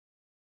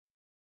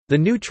The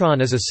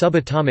neutron is a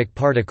subatomic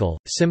particle,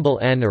 symbol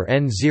N or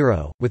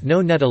N0, with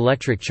no net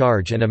electric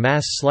charge and a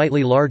mass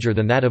slightly larger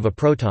than that of a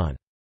proton.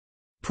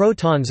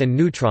 Protons and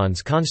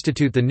neutrons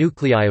constitute the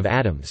nuclei of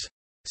atoms.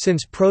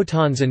 Since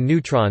protons and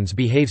neutrons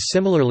behave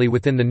similarly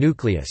within the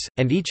nucleus,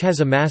 and each has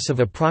a mass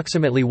of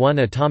approximately 1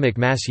 atomic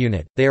mass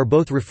unit, they are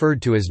both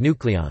referred to as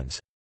nucleons.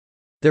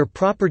 Their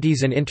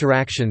properties and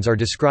interactions are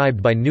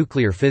described by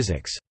nuclear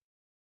physics.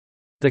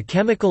 The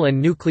chemical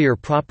and nuclear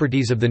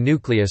properties of the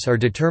nucleus are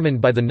determined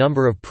by the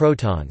number of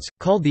protons,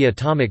 called the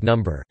atomic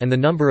number, and the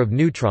number of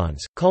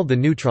neutrons, called the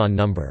neutron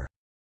number.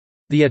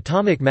 The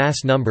atomic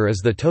mass number is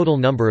the total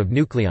number of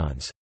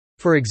nucleons.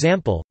 For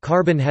example,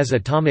 carbon has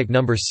atomic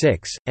number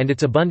 6, and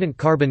its abundant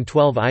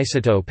carbon-12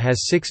 isotope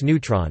has 6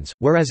 neutrons,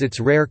 whereas its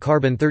rare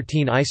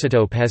carbon-13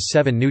 isotope has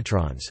 7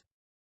 neutrons.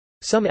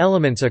 Some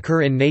elements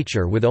occur in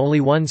nature with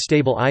only one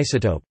stable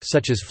isotope,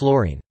 such as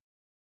fluorine.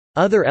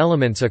 Other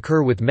elements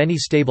occur with many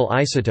stable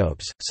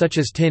isotopes, such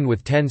as tin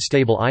with 10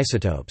 stable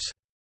isotopes.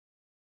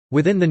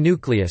 Within the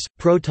nucleus,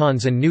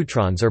 protons and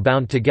neutrons are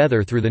bound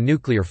together through the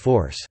nuclear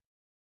force.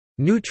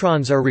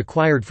 Neutrons are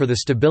required for the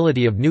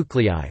stability of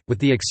nuclei, with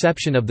the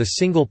exception of the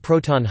single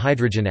proton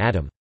hydrogen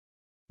atom.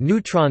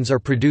 Neutrons are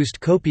produced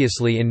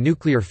copiously in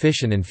nuclear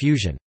fission and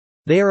fusion.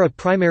 They are a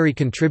primary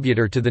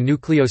contributor to the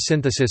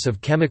nucleosynthesis of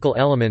chemical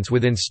elements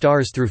within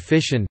stars through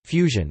fission,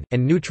 fusion,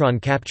 and neutron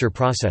capture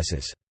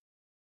processes.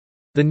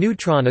 The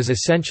neutron is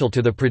essential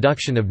to the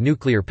production of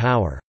nuclear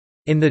power.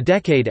 In the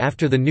decade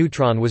after the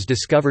neutron was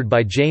discovered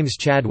by James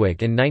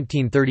Chadwick in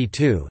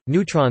 1932,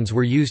 neutrons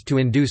were used to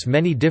induce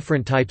many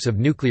different types of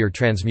nuclear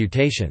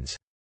transmutations.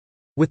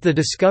 With the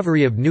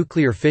discovery of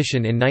nuclear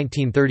fission in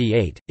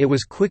 1938, it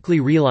was quickly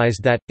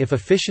realized that, if a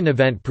fission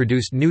event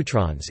produced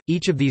neutrons,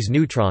 each of these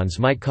neutrons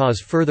might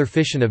cause further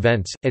fission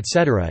events,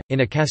 etc.,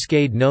 in a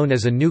cascade known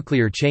as a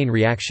nuclear chain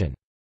reaction.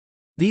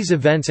 These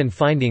events and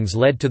findings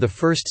led to the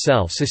first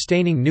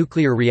self-sustaining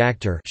nuclear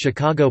reactor,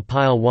 Chicago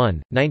Pile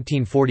 1,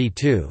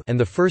 1942, and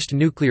the first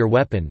nuclear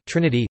weapon,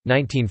 Trinity,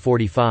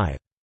 1945.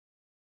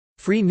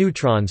 Free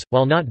neutrons,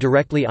 while not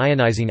directly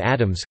ionizing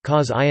atoms,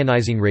 cause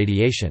ionizing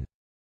radiation.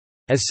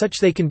 As such,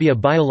 they can be a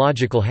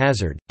biological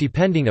hazard,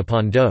 depending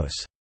upon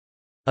dose.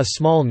 A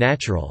small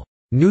natural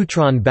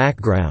neutron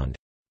background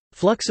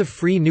flux of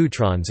free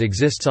neutrons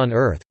exists on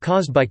Earth,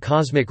 caused by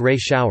cosmic ray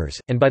showers,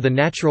 and by the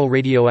natural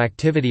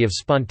radioactivity of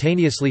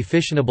spontaneously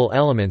fissionable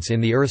elements in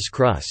the Earth's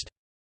crust.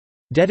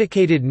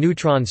 Dedicated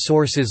neutron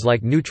sources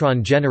like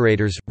neutron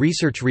generators,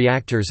 research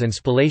reactors and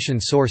spallation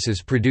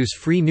sources produce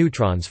free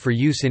neutrons for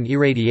use in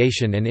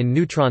irradiation and in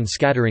neutron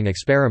scattering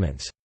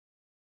experiments.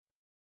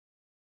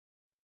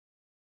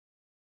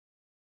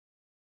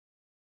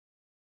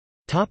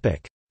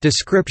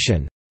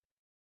 Description.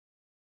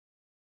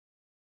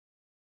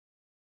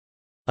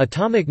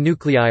 Atomic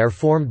nuclei are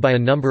formed by a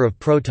number of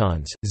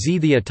protons, Z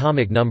the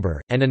atomic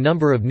number, and a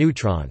number of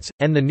neutrons,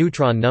 N the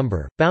neutron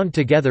number, bound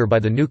together by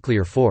the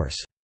nuclear force.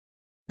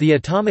 The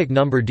atomic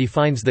number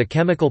defines the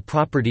chemical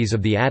properties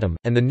of the atom,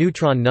 and the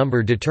neutron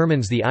number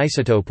determines the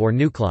isotope or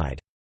nuclide.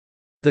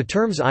 The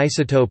terms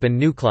isotope and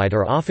nuclide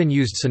are often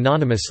used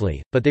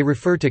synonymously, but they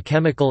refer to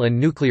chemical and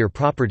nuclear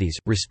properties,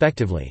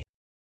 respectively.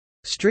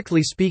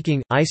 Strictly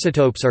speaking,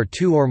 isotopes are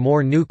two or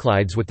more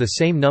nuclides with the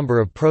same number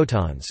of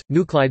protons.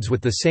 Nuclides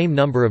with the same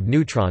number of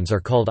neutrons are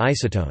called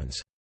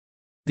isotones.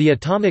 The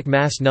atomic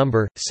mass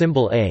number,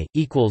 symbol A,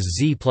 equals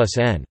Z plus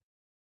N.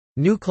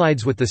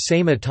 Nuclides with the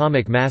same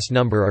atomic mass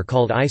number are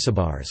called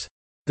isobars.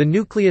 The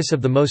nucleus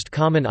of the most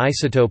common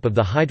isotope of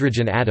the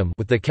hydrogen atom,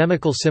 with the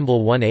chemical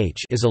symbol 1H,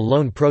 is a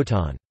lone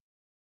proton.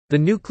 The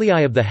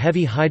nuclei of the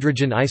heavy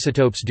hydrogen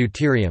isotopes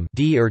deuterium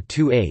D or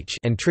 2H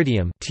and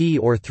tritium T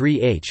or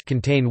 3H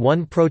contain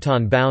one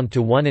proton bound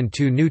to 1 and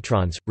 2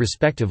 neutrons,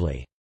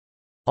 respectively.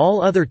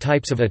 All other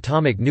types of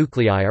atomic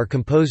nuclei are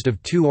composed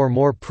of 2 or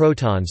more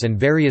protons and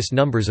various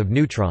numbers of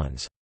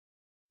neutrons.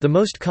 The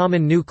most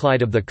common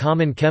nuclide of the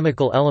common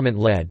chemical element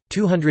lead,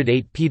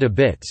 208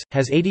 petabits,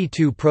 has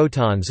 82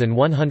 protons and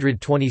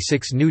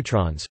 126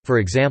 neutrons, for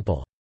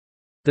example.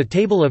 The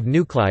table of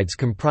nuclides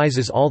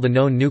comprises all the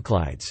known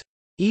nuclides.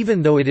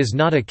 Even though it is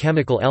not a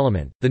chemical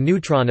element, the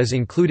neutron is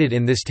included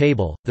in this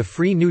table. The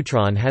free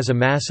neutron has a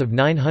mass of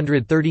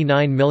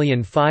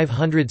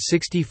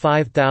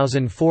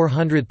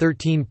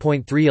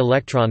 939,565,413.3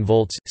 electron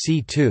volts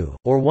 (C2),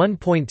 or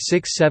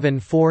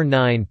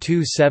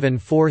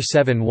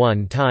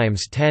 1.67492747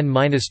 times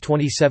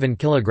 10^-27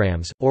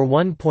 kilograms, or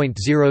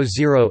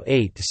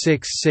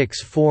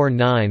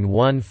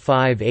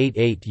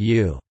 1.008664915888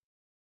 U.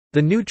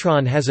 The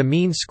neutron has a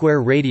mean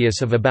square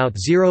radius of about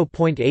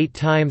 0.8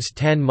 times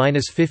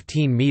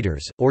 10^-15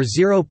 meters, or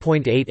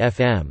 0.8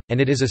 fm,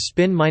 and it is a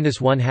spin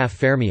 -1/2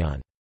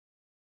 fermion.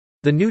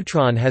 The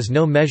neutron has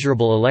no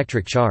measurable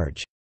electric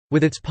charge.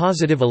 With its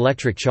positive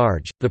electric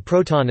charge, the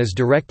proton is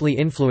directly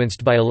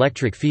influenced by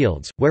electric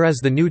fields, whereas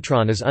the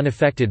neutron is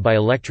unaffected by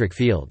electric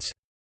fields.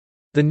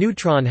 The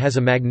neutron has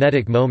a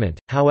magnetic moment,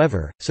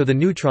 however, so the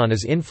neutron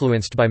is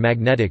influenced by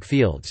magnetic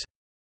fields.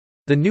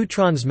 The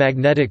neutron's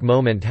magnetic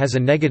moment has a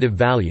negative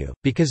value,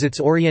 because its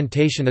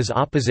orientation is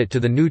opposite to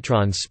the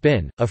neutron's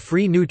spin. A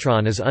free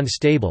neutron is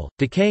unstable,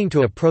 decaying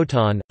to a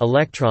proton,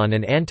 electron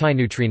and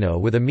antineutrino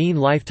with a mean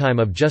lifetime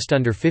of just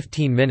under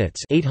 15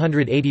 minutes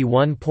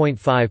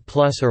 881.5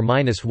 plus or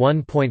minus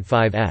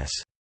 1.5 s.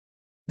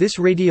 This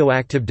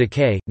radioactive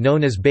decay,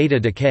 known as beta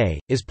decay,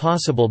 is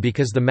possible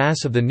because the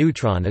mass of the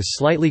neutron is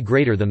slightly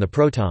greater than the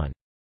proton.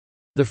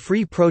 The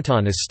free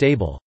proton is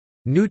stable.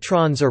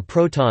 Neutrons or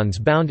protons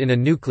bound in a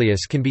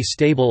nucleus can be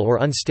stable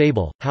or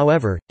unstable,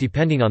 however,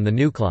 depending on the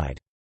nuclide.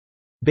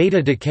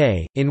 Beta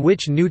decay, in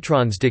which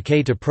neutrons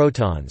decay to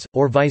protons,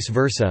 or vice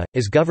versa,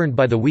 is governed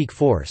by the weak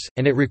force,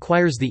 and it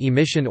requires the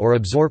emission or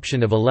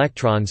absorption of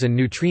electrons and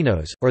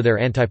neutrinos, or their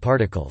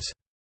antiparticles.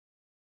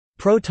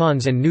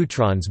 Protons and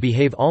neutrons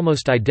behave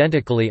almost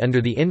identically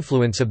under the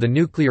influence of the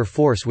nuclear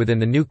force within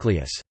the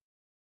nucleus.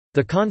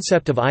 The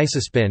concept of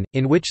isospin,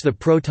 in which the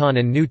proton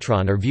and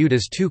neutron are viewed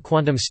as two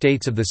quantum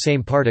states of the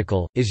same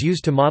particle, is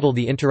used to model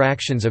the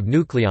interactions of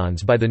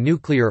nucleons by the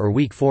nuclear or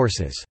weak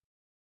forces.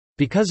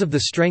 Because of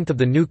the strength of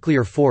the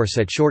nuclear force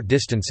at short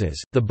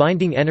distances, the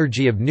binding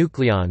energy of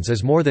nucleons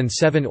is more than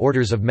 7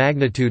 orders of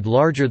magnitude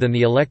larger than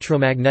the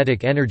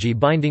electromagnetic energy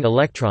binding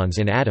electrons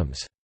in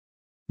atoms.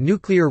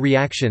 Nuclear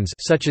reactions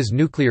such as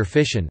nuclear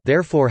fission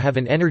therefore have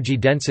an energy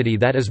density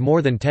that is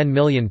more than 10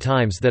 million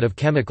times that of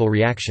chemical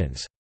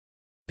reactions.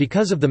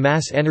 Because of the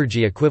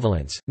mass-energy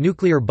equivalence,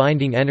 nuclear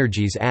binding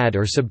energies add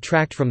or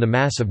subtract from the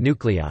mass of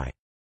nuclei.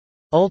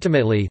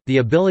 Ultimately, the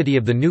ability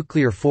of the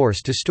nuclear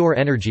force to store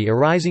energy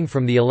arising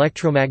from the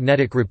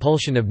electromagnetic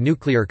repulsion of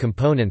nuclear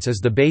components is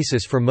the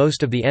basis for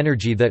most of the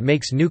energy that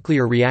makes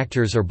nuclear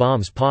reactors or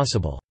bombs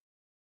possible.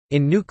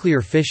 In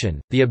nuclear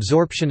fission, the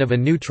absorption of a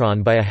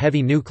neutron by a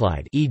heavy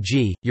nuclide,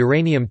 e.g.,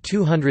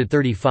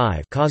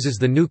 uranium-235, causes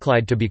the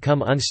nuclide to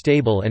become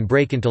unstable and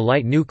break into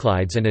light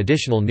nuclides and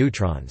additional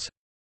neutrons.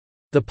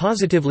 The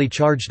positively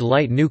charged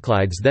light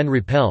nuclides then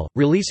repel,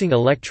 releasing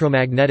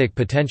electromagnetic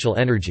potential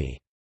energy.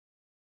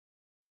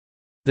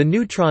 The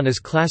neutron is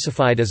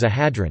classified as a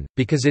hadron,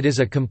 because it is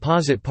a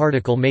composite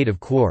particle made of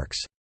quarks.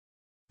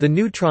 The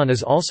neutron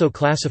is also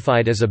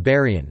classified as a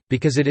baryon,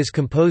 because it is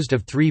composed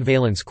of 3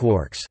 valence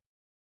quarks.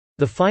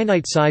 The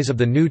finite size of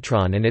the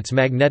neutron and its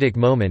magnetic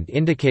moment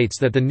indicates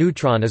that the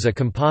neutron is a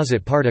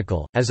composite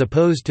particle, as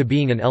opposed to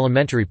being an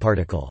elementary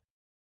particle.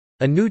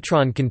 A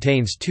neutron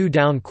contains 2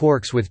 down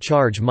quarks with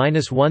charge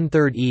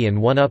 -1/3 e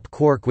and 1 up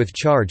quark with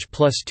charge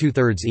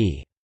 +2/3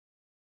 e.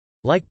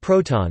 Like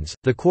protons,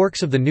 the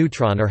quarks of the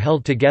neutron are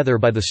held together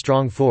by the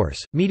strong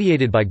force,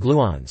 mediated by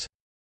gluons.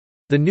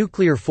 The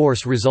nuclear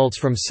force results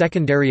from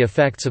secondary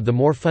effects of the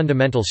more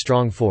fundamental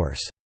strong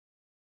force.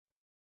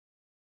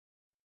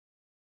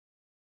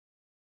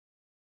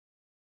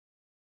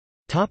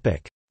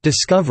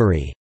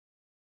 Discovery.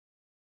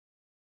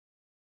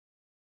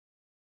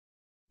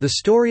 The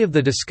story of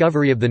the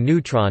discovery of the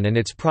neutron and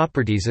its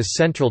properties is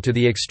central to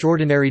the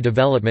extraordinary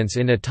developments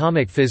in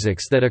atomic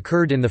physics that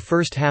occurred in the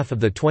first half of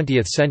the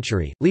 20th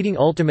century, leading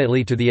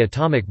ultimately to the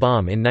atomic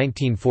bomb in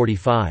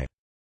 1945.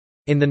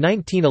 In the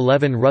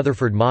 1911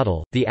 Rutherford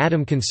model, the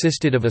atom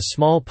consisted of a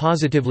small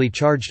positively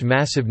charged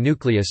massive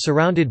nucleus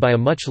surrounded by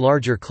a much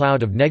larger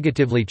cloud of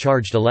negatively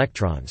charged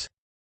electrons.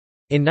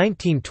 In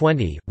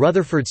 1920,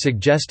 Rutherford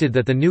suggested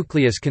that the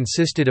nucleus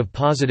consisted of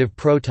positive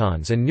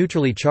protons and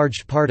neutrally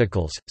charged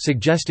particles,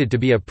 suggested to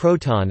be a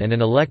proton and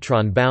an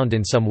electron bound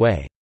in some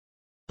way.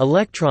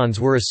 Electrons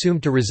were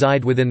assumed to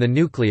reside within the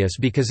nucleus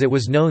because it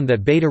was known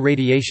that beta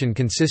radiation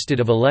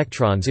consisted of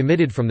electrons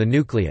emitted from the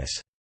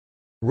nucleus.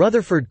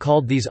 Rutherford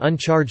called these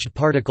uncharged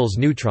particles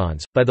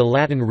neutrons, by the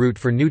Latin root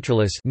for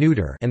neutralis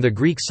neuter and the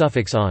Greek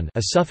suffix on,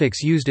 a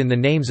suffix used in the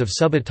names of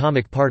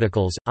subatomic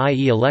particles,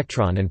 i.e.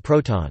 electron and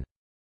proton.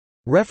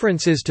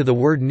 References to the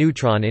word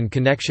neutron in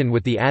connection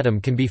with the atom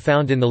can be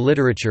found in the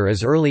literature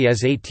as early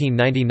as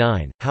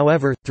 1899,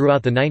 however,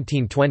 throughout the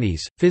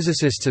 1920s,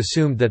 physicists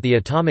assumed that the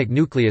atomic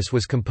nucleus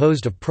was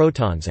composed of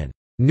protons and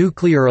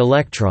nuclear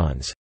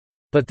electrons,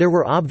 but there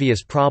were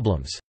obvious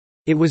problems.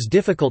 It was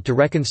difficult to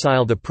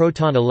reconcile the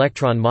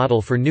proton-electron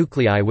model for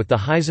nuclei with the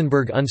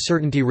Heisenberg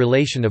uncertainty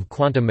relation of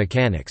quantum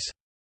mechanics.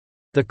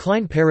 The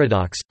Klein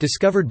paradox,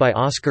 discovered by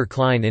Oscar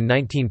Klein in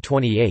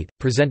 1928,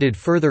 presented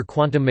further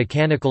quantum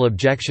mechanical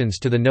objections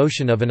to the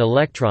notion of an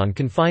electron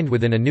confined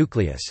within a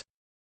nucleus.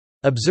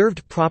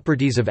 Observed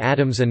properties of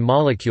atoms and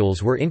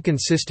molecules were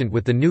inconsistent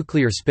with the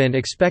nuclear spin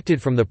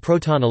expected from the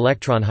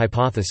proton-electron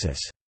hypothesis.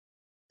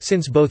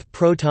 Since both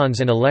protons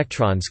and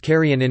electrons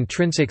carry an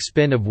intrinsic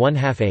spin of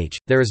 1/2 h,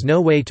 there is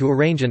no way to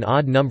arrange an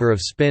odd number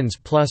of spins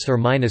plus or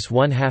minus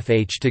 1/2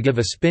 h to give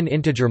a spin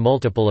integer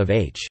multiple of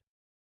h.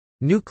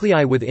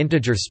 Nuclei with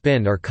integer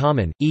spin are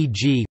common,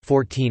 e.g.,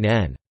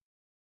 14n.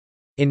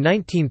 In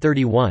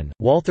 1931,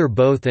 Walther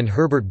Bothe and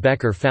Herbert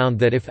Becker found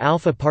that if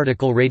alpha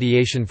particle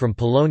radiation from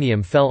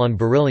polonium fell on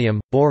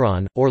beryllium,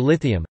 boron, or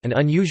lithium, an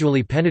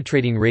unusually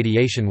penetrating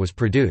radiation was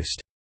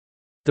produced.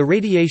 The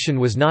radiation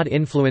was not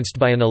influenced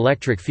by an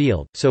electric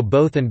field, so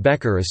Bothe and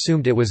Becker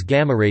assumed it was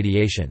gamma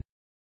radiation.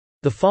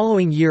 The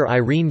following year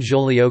Irene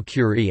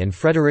Joliot-Curie and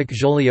Frédéric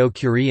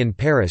Joliot-Curie in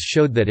Paris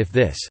showed that if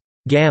this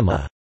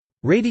gamma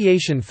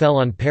radiation fell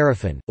on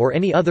paraffin, or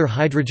any other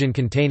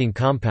hydrogen-containing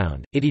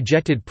compound, it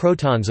ejected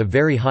protons of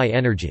very high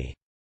energy.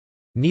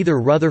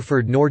 Neither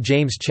Rutherford nor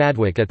James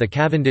Chadwick at the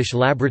Cavendish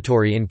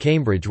Laboratory in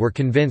Cambridge were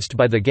convinced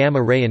by the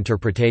gamma-ray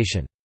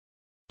interpretation.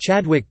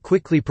 Chadwick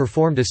quickly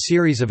performed a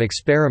series of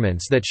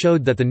experiments that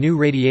showed that the new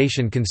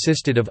radiation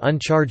consisted of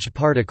uncharged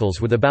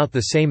particles with about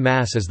the same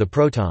mass as the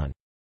proton.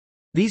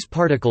 These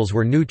particles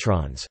were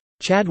neutrons.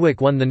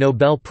 Chadwick won the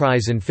Nobel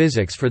Prize in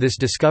Physics for this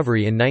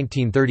discovery in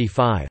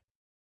 1935.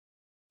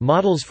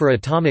 Models for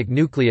atomic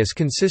nucleus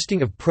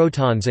consisting of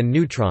protons and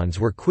neutrons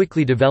were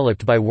quickly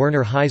developed by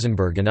Werner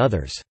Heisenberg and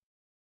others.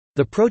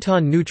 The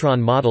proton-neutron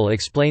model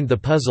explained the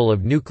puzzle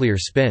of nuclear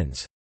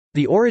spins.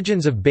 The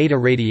origins of beta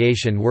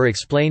radiation were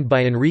explained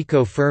by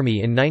Enrico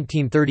Fermi in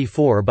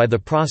 1934 by the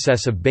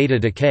process of beta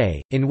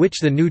decay, in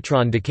which the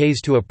neutron decays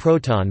to a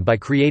proton by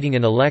creating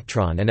an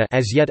electron and a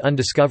as yet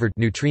undiscovered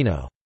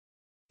neutrino.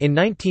 In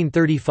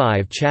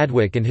 1935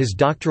 Chadwick and his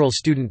doctoral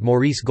student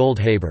Maurice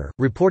Goldhaber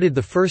reported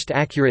the first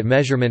accurate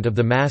measurement of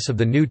the mass of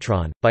the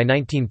neutron. By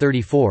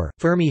 1934,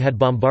 Fermi had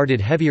bombarded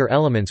heavier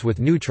elements with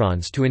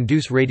neutrons to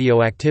induce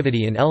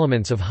radioactivity in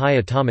elements of high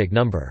atomic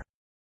number.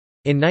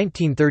 In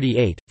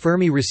 1938,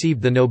 Fermi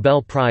received the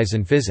Nobel Prize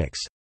in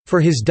Physics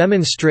for his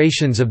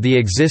demonstrations of the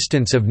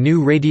existence of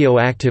new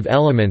radioactive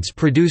elements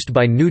produced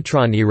by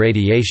neutron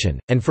irradiation,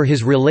 and for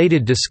his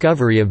related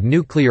discovery of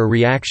nuclear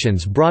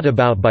reactions brought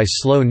about by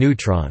slow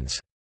neutrons.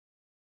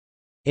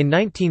 In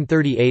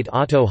 1938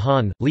 Otto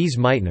Hahn, Lise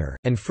Meitner,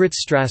 and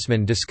Fritz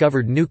Strassmann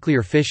discovered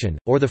nuclear fission,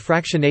 or the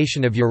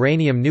fractionation of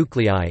uranium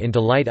nuclei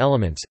into light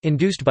elements,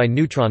 induced by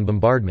neutron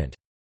bombardment.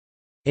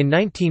 In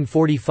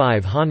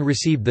 1945 Hahn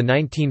received the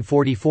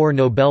 1944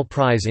 Nobel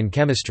Prize in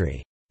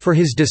Chemistry for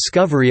his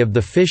discovery of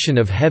the fission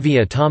of heavy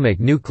atomic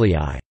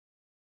nuclei.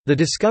 The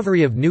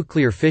discovery of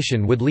nuclear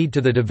fission would lead to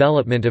the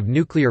development of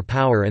nuclear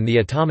power and the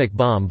atomic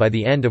bomb by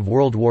the end of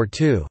World War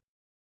II.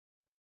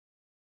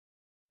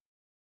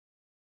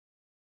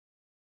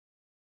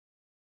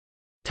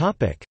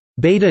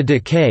 Beta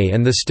decay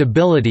and the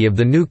stability of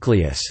the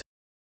nucleus.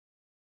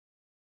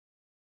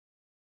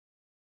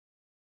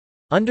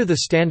 Under the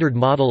Standard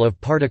Model of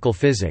particle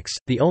physics,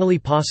 the only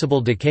possible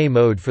decay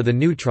mode for the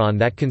neutron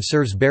that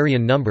conserves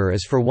baryon number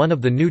is for one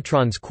of the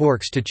neutron's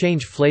quarks to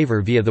change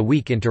flavor via the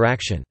weak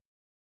interaction.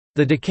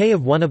 The decay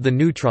of one of the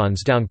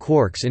neutrons down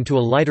quarks into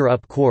a lighter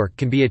up quark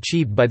can be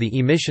achieved by the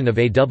emission of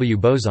a W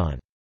boson.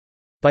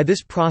 By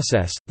this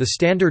process, the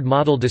Standard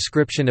Model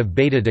description of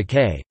beta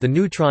decay, the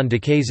neutron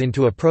decays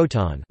into a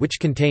proton which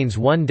contains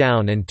one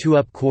down and two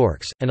up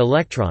quarks, an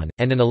electron,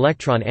 and an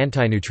electron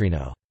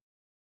antineutrino.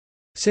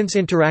 Since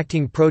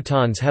interacting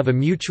protons have a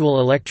mutual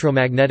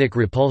electromagnetic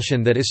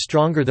repulsion that is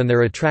stronger than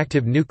their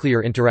attractive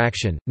nuclear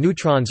interaction,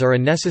 neutrons are a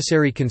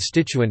necessary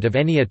constituent of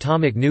any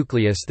atomic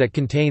nucleus that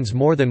contains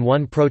more than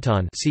one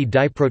proton. See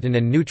diproton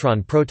and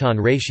neutron-proton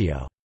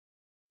ratio.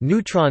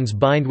 Neutrons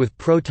bind with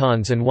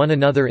protons and one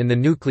another in the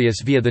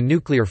nucleus via the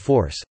nuclear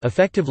force,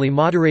 effectively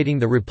moderating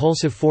the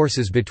repulsive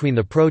forces between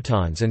the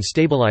protons and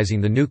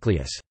stabilizing the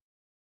nucleus.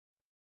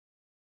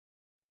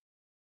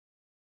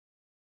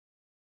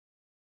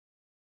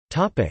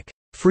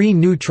 Free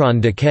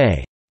neutron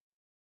decay.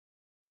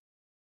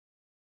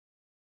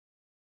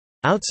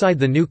 Outside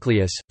the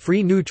nucleus,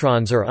 free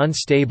neutrons are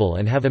unstable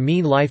and have a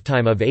mean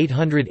lifetime of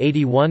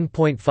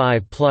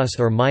 881.5 plus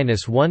or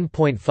minus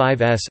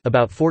 1.5 s,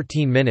 about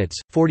 14 minutes,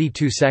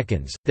 42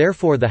 seconds.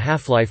 Therefore, the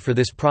half-life for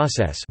this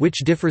process,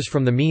 which differs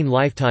from the mean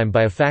lifetime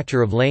by a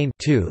factor of ln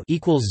 2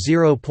 equals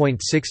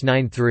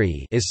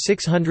 0.693, is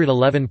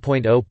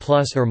 611.0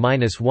 plus or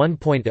minus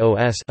 1.0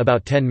 s,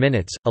 about 10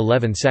 minutes,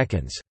 11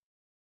 seconds.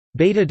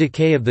 Beta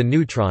decay of the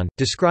neutron,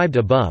 described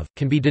above,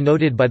 can be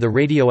denoted by the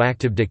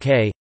radioactive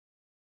decay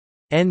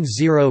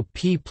N0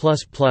 P++ E-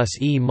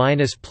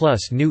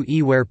 plus nu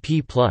E, where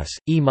P+,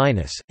 E-,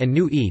 and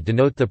nu E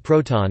denote the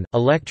proton,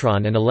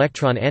 electron and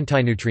electron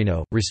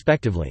antineutrino,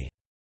 respectively.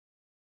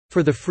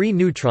 For the free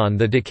neutron,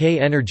 the decay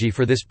energy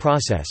for this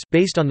process,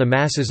 based on the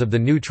masses of the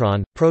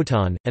neutron,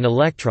 proton, and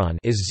electron,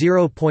 is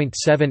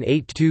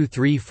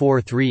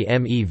 0.782343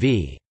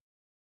 MeV.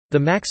 The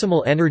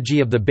maximal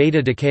energy of the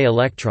beta decay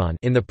electron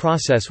in the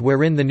process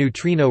wherein the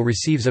neutrino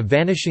receives a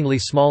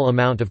vanishingly small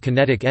amount of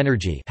kinetic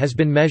energy has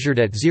been measured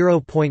at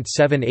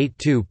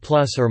 0.782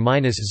 plus or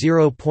minus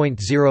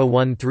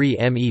 0.013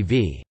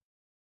 MeV.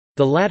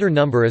 The latter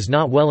number is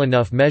not well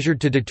enough measured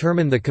to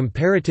determine the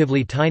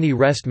comparatively tiny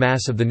rest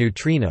mass of the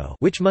neutrino,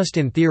 which must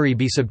in theory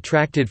be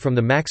subtracted from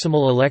the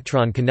maximal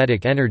electron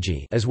kinetic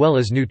energy, as well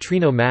as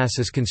neutrino mass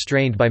is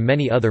constrained by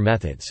many other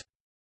methods.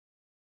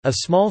 A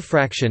small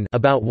fraction,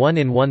 about 1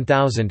 in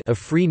 1,000, of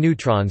free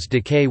neutrons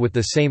decay with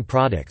the same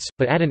products,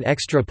 but add an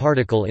extra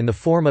particle in the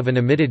form of an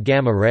emitted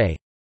gamma ray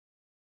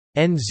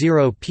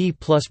N0 P++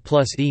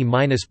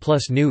 E-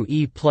 plus nu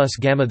E plus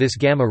gamma. This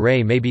gamma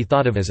ray may be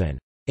thought of as an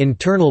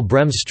internal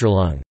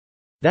Bremsstrahlung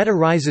that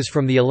arises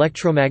from the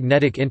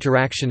electromagnetic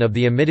interaction of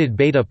the emitted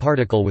beta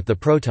particle with the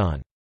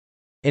proton.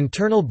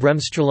 Internal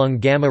bremsstrahlung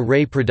gamma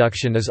ray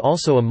production is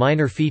also a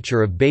minor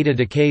feature of beta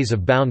decays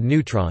of bound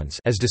neutrons,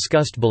 as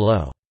discussed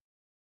below.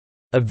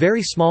 A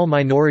very small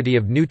minority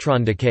of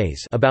neutron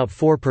decays, about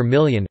 4 per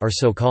million, are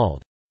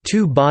so-called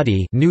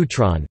two-body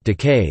neutron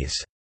decays,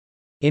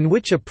 in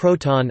which a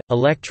proton,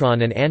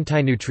 electron and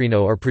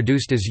antineutrino are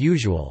produced as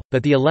usual,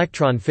 but the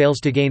electron fails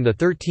to gain the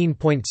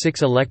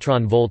 13.6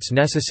 electron volts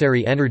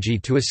necessary energy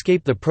to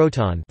escape the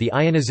proton, the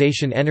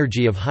ionization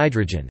energy of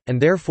hydrogen,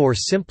 and therefore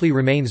simply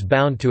remains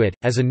bound to it,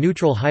 as a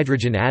neutral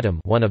hydrogen atom,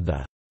 one of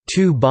the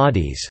two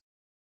bodies.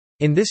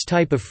 In this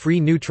type of free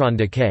neutron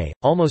decay,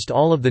 almost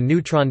all of the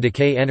neutron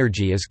decay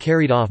energy is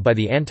carried off by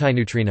the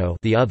antineutrino,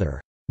 the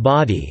other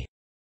body.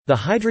 The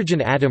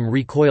hydrogen atom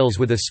recoils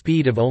with a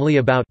speed of only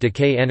about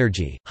decay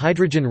energy,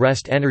 hydrogen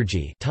rest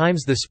energy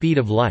times the speed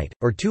of light,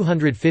 or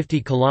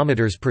 250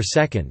 km per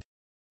second.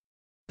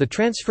 The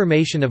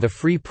transformation of a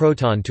free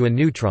proton to a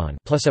neutron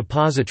plus a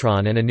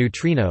positron and a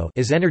neutrino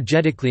is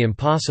energetically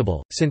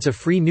impossible, since a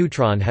free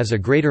neutron has a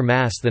greater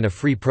mass than a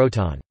free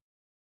proton.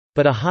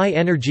 But a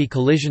high-energy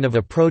collision of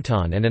a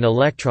proton and an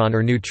electron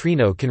or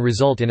neutrino can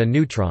result in a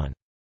neutron.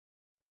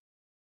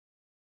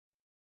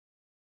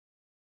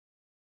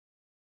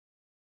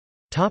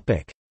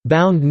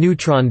 Bound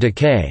neutron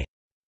decay.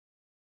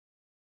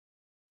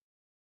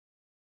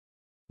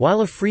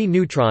 While a free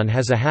neutron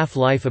has a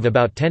half-life of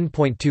about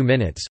 10.2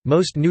 minutes,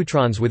 most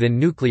neutrons within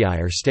nuclei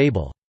are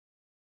stable.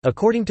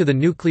 According to the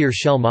nuclear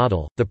shell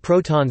model, the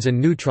protons and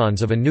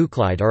neutrons of a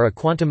nuclide are a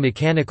quantum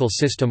mechanical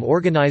system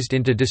organized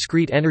into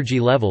discrete energy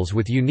levels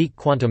with unique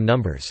quantum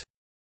numbers.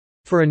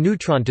 For a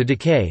neutron to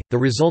decay, the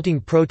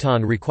resulting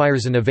proton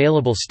requires an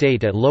available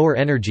state at lower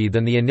energy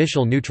than the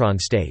initial neutron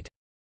state.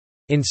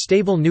 In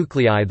stable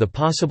nuclei, the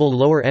possible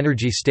lower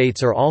energy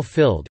states are all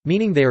filled,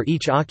 meaning they are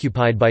each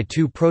occupied by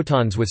two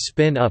protons with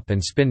spin up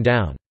and spin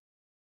down.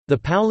 The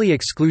Pauli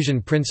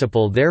exclusion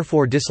principle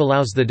therefore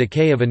disallows the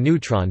decay of a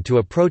neutron to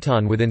a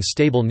proton within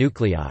stable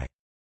nuclei.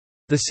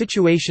 The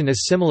situation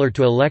is similar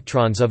to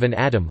electrons of an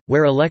atom,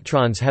 where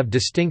electrons have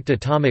distinct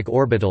atomic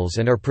orbitals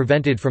and are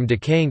prevented from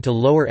decaying to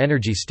lower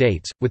energy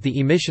states, with the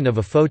emission of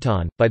a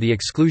photon, by the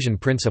exclusion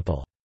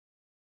principle.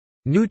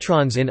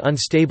 Neutrons in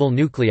unstable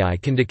nuclei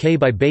can decay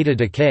by beta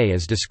decay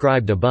as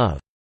described above.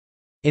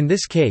 In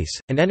this case,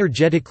 an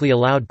energetically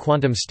allowed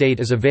quantum state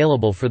is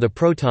available for the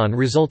proton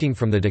resulting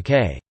from the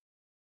decay.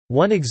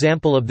 One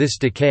example of this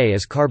decay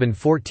is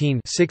carbon-14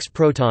 6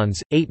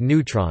 protons, 8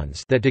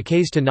 neutrons that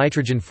decays to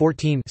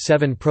nitrogen-14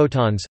 7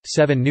 protons,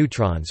 7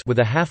 neutrons with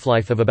a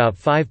half-life of about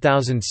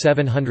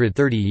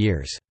 5,730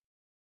 years.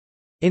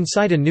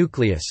 Inside a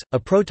nucleus, a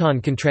proton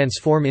can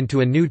transform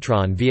into a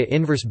neutron via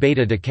inverse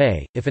beta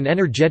decay, if an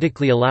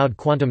energetically allowed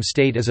quantum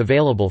state is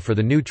available for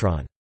the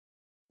neutron.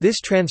 This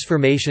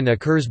transformation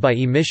occurs by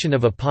emission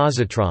of a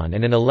positron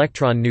and an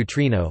electron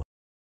neutrino.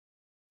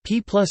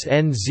 P plus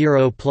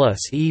N0 plus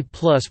E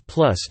plus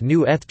plus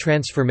nu eth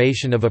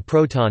transformation of a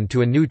proton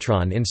to a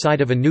neutron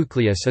inside of a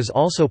nucleus is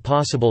also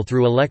possible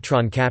through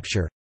electron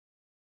capture.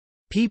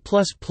 P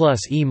plus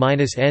plus E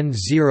minus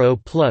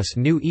N0 plus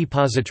nu E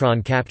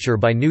positron capture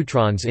by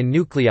neutrons in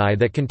nuclei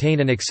that contain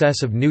an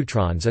excess of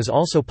neutrons is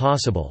also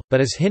possible, but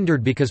is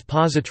hindered because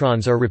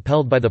positrons are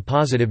repelled by the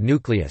positive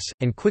nucleus,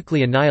 and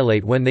quickly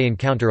annihilate when they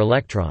encounter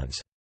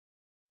electrons.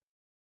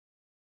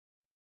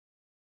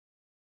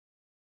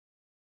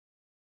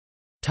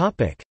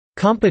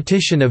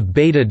 Competition of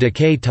beta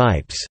decay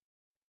types.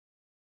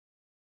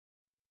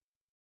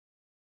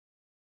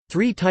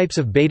 Three types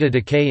of beta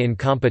decay in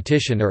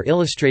competition are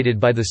illustrated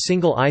by the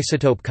single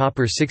isotope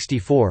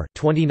copper-64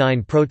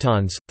 29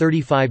 protons,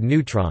 35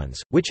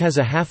 neutrons, which has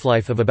a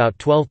half-life of about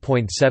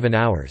 12.7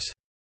 hours.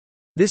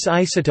 This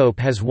isotope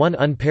has one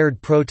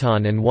unpaired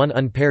proton and one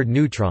unpaired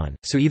neutron,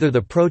 so either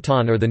the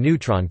proton or the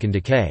neutron can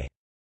decay.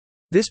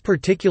 This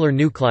particular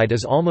nuclide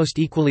is almost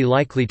equally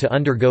likely to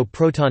undergo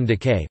proton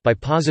decay by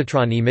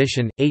positron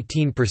emission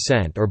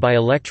 18% or by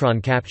electron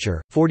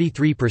capture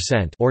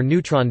 43% or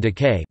neutron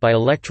decay by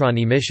electron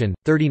emission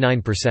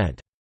 39%.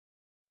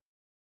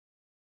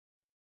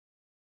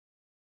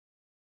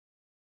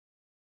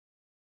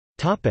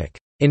 Topic: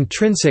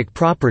 Intrinsic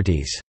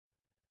properties.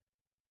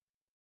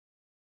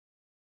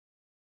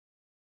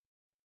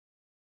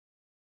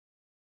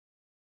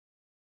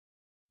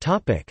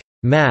 Topic: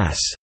 Mass.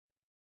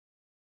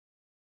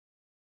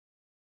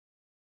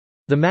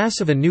 The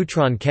mass of a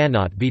neutron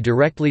cannot be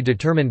directly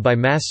determined by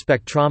mass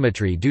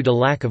spectrometry due to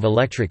lack of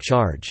electric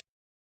charge.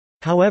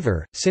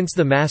 However, since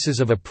the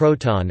masses of a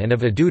proton and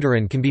of a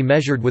deuteron can be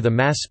measured with a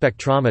mass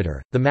spectrometer,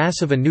 the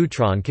mass of a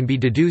neutron can be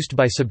deduced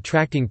by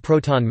subtracting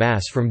proton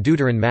mass from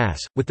deuteron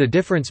mass, with the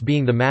difference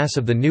being the mass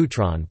of the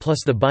neutron plus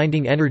the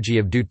binding energy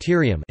of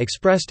deuterium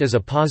expressed as a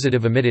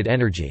positive emitted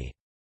energy.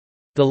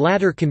 The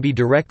latter can be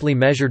directly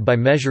measured by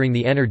measuring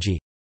the energy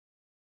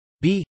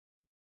B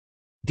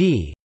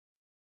d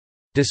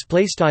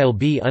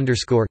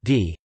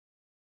 _B_d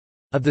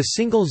of the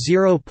single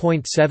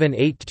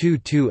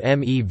 0.7822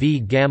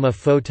 MeV gamma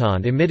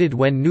photon emitted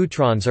when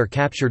neutrons are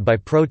captured by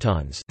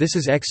protons. This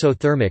is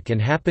exothermic and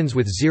happens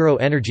with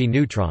zero-energy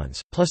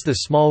neutrons, plus the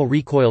small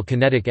recoil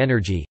kinetic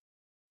energy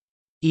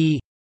E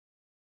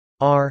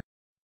R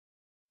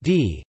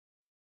d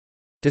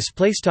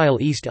display style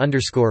east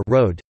underscore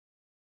road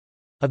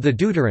of the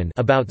deuteron,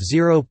 about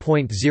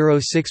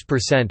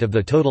 0.06% of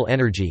the total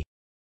energy.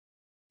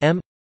 M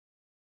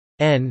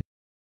n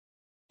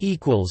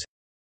equals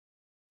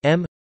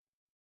M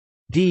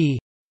d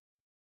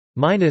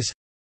minus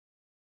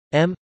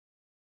M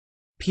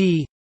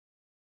p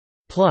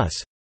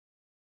plus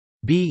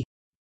B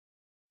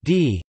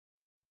d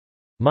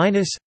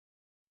minus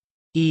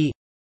E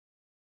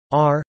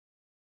r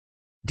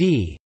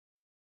d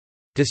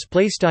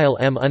display style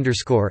M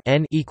underscore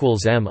n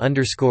equals M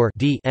underscore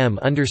d M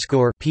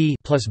underscore p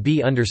plus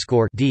B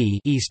underscore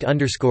d east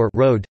underscore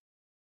road.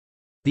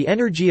 The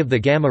energy of the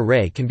gamma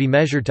ray can be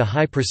measured to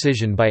high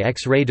precision by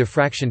X-ray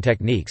diffraction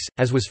techniques,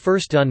 as was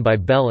first done by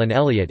Bell and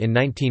Elliott in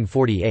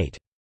 1948.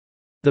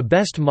 The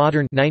best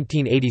modern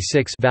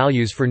 1986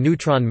 values for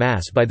neutron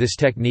mass by this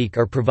technique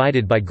are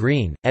provided by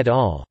Green, et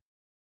al.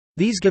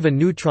 These give a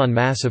neutron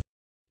mass of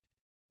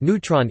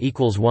neutron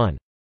equals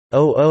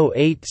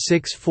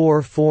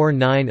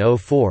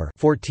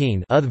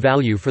 1.0086449014. The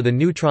value for the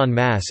neutron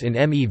mass in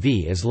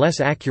MeV is less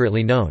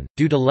accurately known,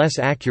 due to less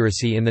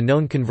accuracy in the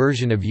known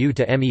conversion of U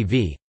to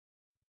MeV.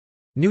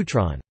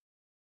 Neutron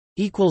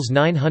equals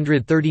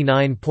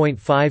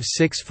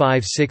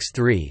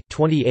 939.56563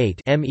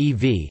 28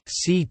 MeV,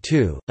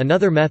 C2.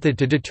 Another method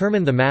to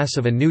determine the mass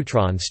of a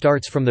neutron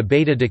starts from the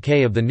beta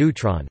decay of the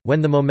neutron,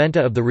 when the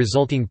momenta of the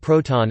resulting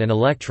proton and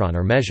electron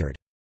are measured.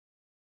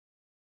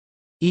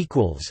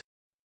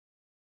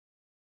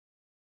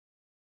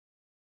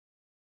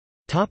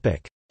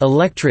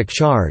 Electric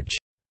charge.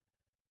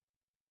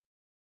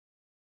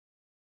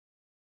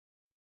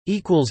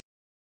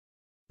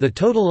 The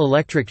total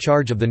electric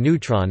charge of the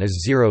neutron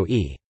is 0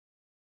 e.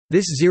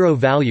 This zero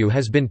value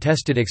has been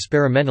tested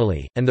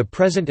experimentally, and the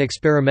present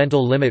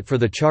experimental limit for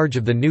the charge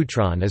of the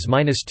neutron is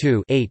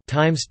 -2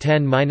 times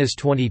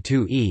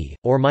 10⁻22 e,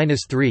 or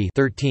 -3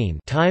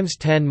 times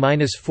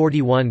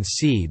 10⁻41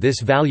 c.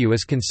 This value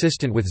is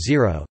consistent with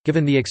zero,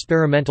 given the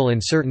experimental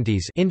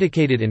uncertainties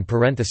indicated in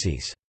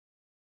parentheses.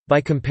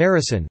 By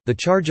comparison, the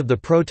charge of the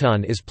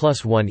proton is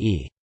 +1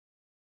 e.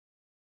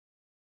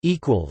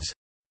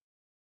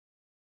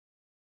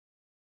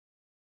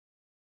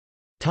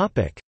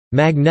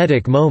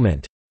 Magnetic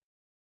moment.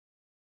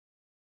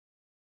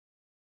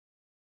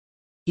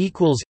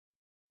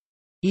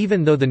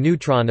 Even though the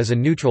neutron is a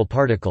neutral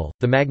particle,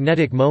 the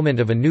magnetic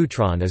moment of a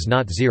neutron is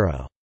not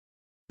zero.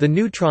 The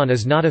neutron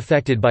is not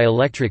affected by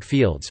electric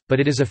fields, but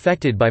it is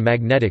affected by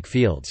magnetic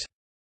fields.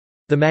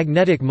 The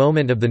magnetic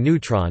moment of the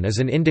neutron is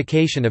an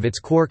indication of its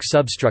quark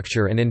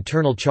substructure and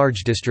internal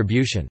charge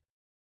distribution.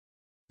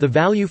 The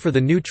value for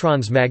the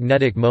neutron's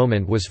magnetic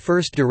moment was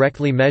first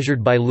directly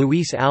measured by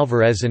Luis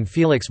Alvarez and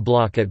Felix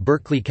Bloch at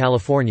Berkeley,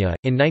 California,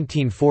 in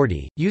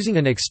 1940, using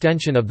an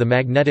extension of the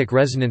magnetic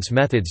resonance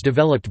methods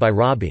developed by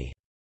Rabi.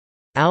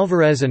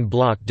 Alvarez and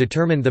Bloch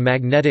determined the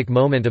magnetic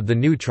moment of the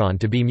neutron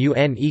to be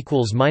μn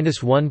equals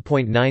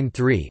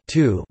 -1.93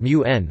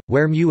 μn,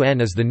 where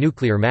μn is the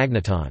nuclear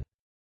magneton.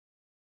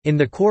 In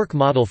the quark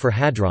model for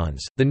hadrons,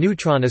 the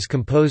neutron is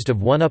composed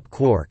of one up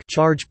quark,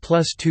 charge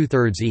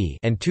 +2/3 e,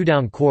 and two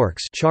down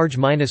quarks, charge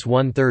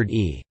 -1/3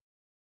 e.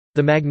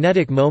 The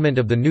magnetic moment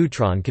of the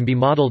neutron can be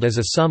modeled as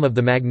a sum of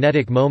the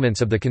magnetic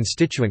moments of the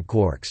constituent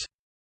quarks.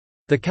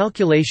 The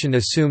calculation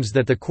assumes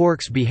that the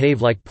quarks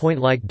behave like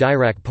point-like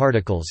Dirac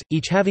particles,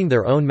 each having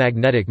their own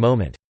magnetic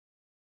moment.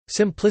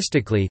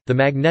 Simplistically, the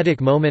magnetic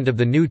moment of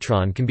the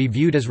neutron can be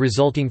viewed as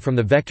resulting from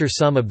the vector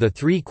sum of the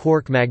three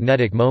quark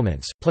magnetic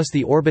moments, plus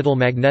the orbital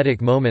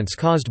magnetic moments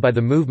caused by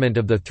the movement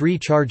of the three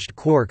charged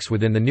quarks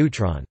within the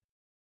neutron.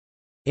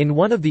 In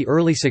one of the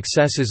early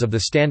successes of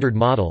the Standard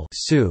Model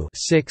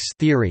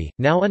theory,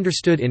 now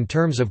understood in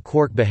terms of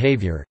quark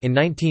behavior, in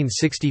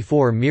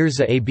 1964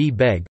 Mirza A. B.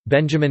 Beg,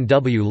 Benjamin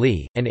W.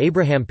 Lee, and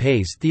Abraham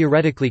Pais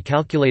theoretically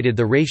calculated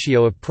the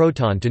ratio of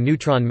proton to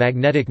neutron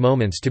magnetic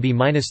moments to be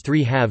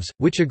 -3/2,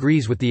 which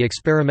agrees with the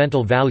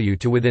experimental value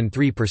to within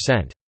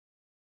 3%.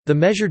 The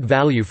measured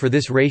value for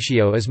this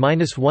ratio is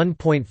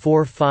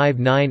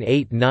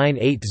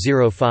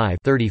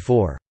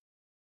 -1.45989805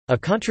 A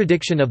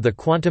contradiction of the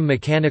quantum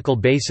mechanical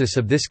basis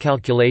of this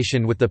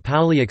calculation with the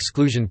Pauli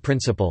exclusion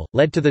principle,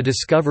 led to the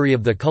discovery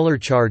of the color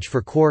charge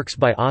for quarks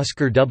by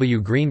Oscar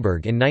W.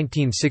 Greenberg in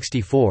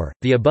 1964.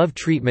 The above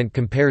treatment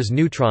compares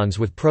neutrons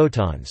with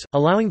protons,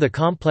 allowing the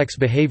complex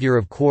behavior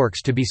of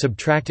quarks to be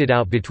subtracted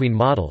out between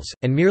models,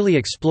 and merely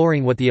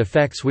exploring what the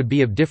effects would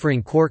be of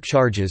differing quark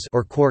charges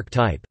or quark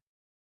type.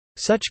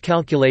 Such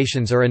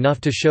calculations are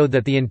enough to show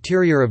that the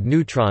interior of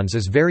neutrons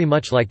is very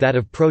much like that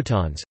of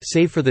protons,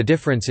 save for the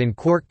difference in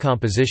quark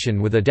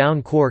composition, with a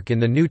down quark in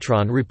the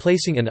neutron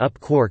replacing an up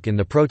quark in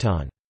the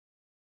proton.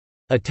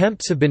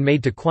 Attempts have been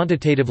made to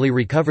quantitatively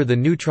recover the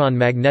neutron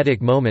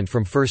magnetic moment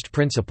from first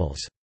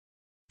principles.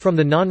 From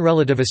the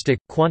non-relativistic,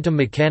 quantum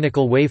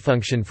mechanical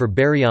wavefunction for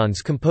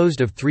baryons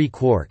composed of three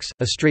quarks,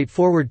 a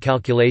straightforward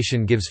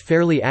calculation gives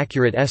fairly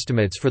accurate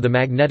estimates for the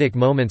magnetic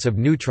moments of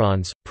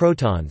neutrons,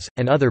 protons,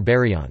 and other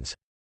baryons.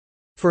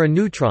 For a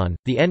neutron,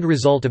 the end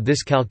result of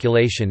this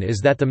calculation is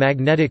that the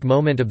magnetic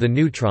moment of the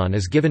neutron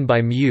is given by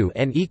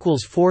μ(n)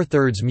 equals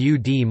 4/3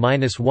 μd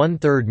minus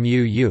 1/3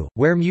 μu,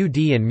 where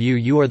μd and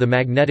μu are the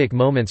magnetic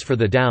moments for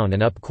the down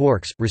and up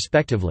quarks,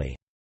 respectively.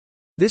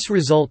 This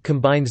result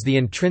combines the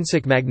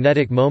intrinsic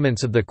magnetic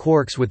moments of the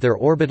quarks with their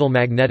orbital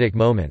magnetic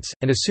moments,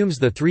 and assumes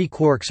the three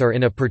quarks are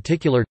in a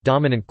particular,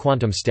 dominant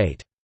quantum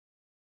state.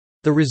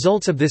 The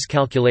results of this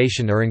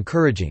calculation are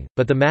encouraging,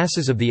 but the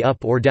masses of the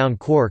up or down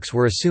quarks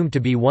were assumed to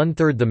be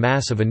 1/3 the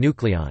mass of a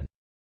nucleon.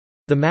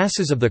 The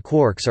masses of the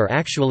quarks are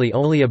actually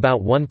only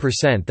about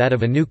 1% that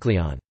of a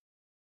nucleon.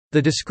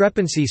 The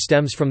discrepancy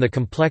stems from the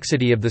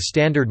complexity of the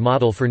standard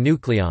model for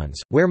nucleons,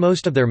 where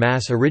most of their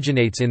mass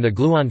originates in the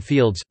gluon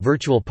fields,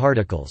 virtual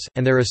particles,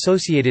 and their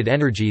associated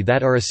energy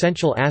that are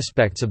essential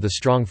aspects of the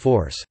strong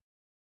force.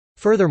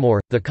 Furthermore,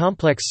 the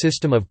complex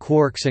system of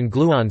quarks and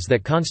gluons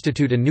that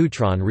constitute a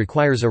neutron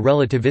requires a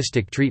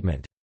relativistic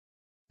treatment.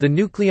 The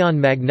nucleon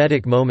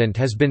magnetic moment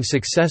has been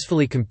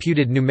successfully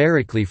computed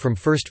numerically from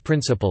first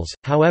principles,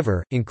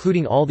 however,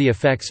 including all the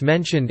effects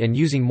mentioned and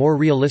using more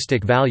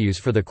realistic values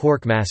for the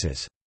quark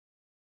masses.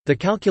 The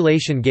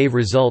calculation gave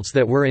results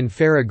that were in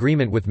fair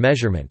agreement with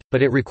measurement,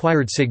 but it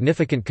required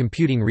significant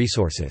computing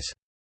resources.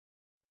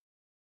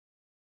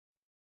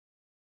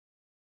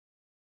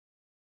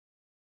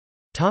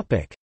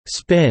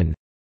 Spin.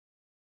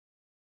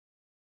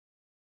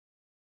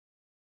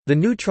 The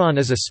neutron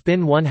is a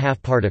spin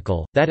 1/2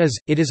 particle, that is,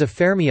 it is a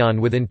fermion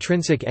with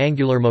intrinsic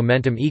angular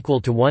momentum equal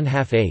to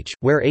 1/2 h,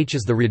 where h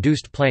is the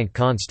reduced Planck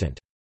constant.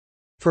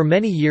 For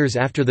many years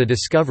after the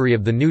discovery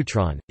of the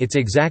neutron, its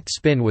exact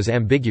spin was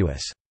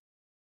ambiguous.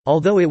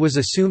 Although it was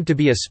assumed to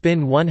be a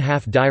spin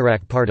 1/2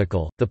 Dirac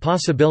particle, the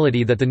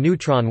possibility that the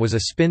neutron was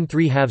a spin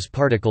 3/2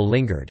 particle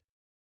lingered.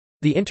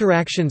 The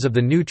interactions of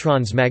the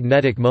neutron's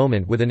magnetic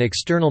moment with an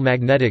external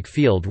magnetic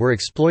field were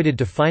exploited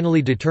to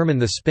finally determine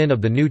the spin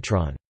of the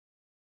neutron.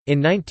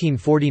 In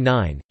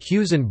 1949,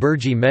 Hughes and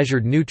Burgee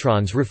measured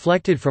neutrons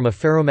reflected from a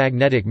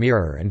ferromagnetic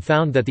mirror and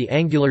found that the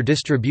angular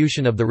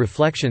distribution of the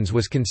reflections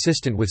was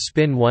consistent with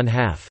spin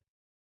 1/2.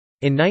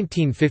 In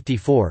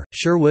 1954,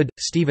 Sherwood,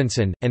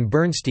 Stephenson, and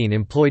Bernstein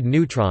employed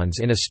neutrons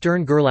in a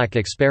Stern-Gerlach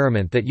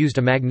experiment that used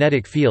a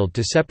magnetic field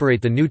to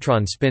separate the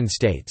neutron spin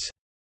states.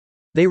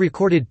 They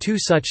recorded two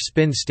such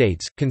spin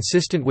states,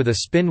 consistent with a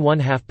spin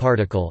 1/2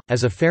 particle.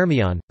 As a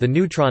fermion, the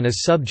neutron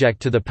is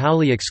subject to the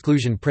Pauli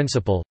exclusion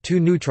principle: two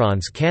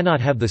neutrons cannot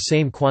have the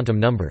same quantum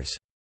numbers.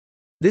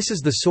 This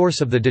is the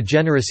source of the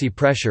degeneracy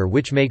pressure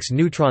which makes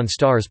neutron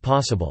stars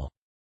possible.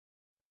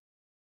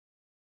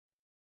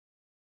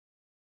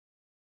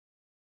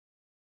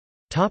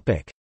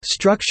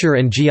 Structure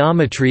and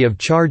geometry of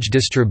charge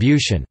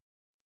distribution.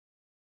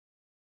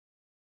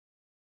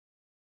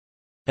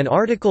 An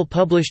article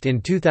published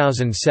in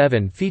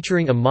 2007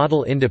 featuring a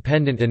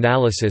model-independent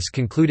analysis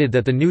concluded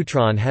that the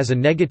neutron has a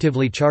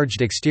negatively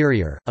charged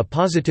exterior, a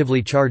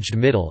positively charged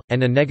middle,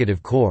 and a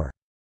negative core.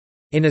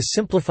 In a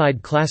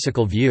simplified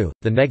classical view,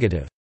 the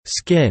negative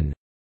skin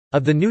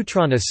of the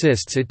neutron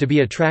assists it to be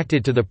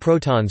attracted to the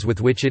protons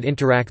with which it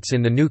interacts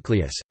in the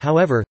nucleus.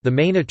 However, the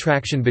main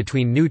attraction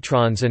between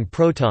neutrons and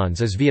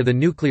protons is via the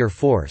nuclear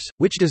force,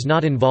 which does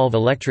not involve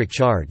electric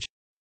charge.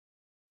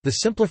 The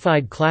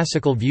simplified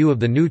classical view of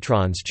the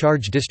neutron's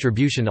charge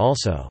distribution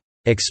also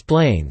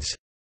explains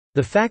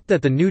the fact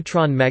that the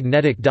neutron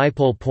magnetic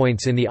dipole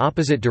points in the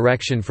opposite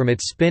direction from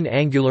its spin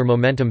angular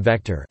momentum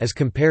vector as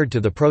compared to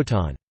the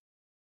proton.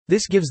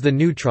 This gives the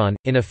neutron,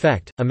 in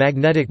effect, a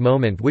magnetic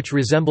moment which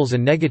resembles a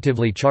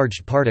negatively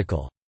charged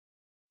particle.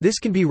 This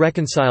can be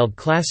reconciled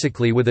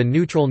classically with a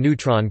neutral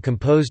neutron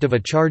composed of a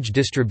charge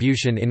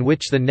distribution in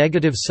which the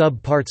negative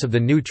sub-parts of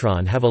the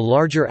neutron have a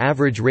larger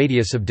average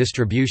radius of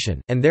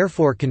distribution, and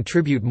therefore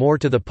contribute more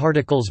to the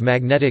particle's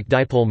magnetic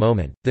dipole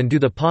moment, than do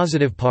the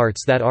positive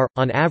parts that are,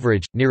 on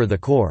average, nearer the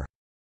core.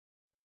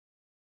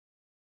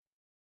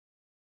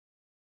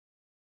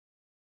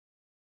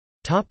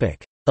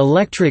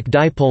 Electric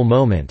dipole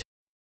moment.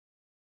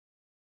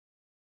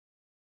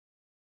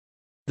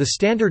 The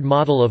standard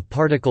model of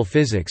particle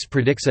physics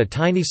predicts a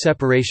tiny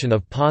separation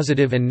of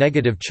positive and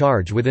negative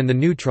charge within the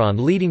neutron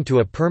leading to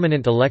a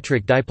permanent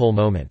electric dipole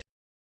moment.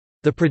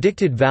 The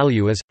predicted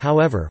value is,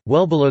 however,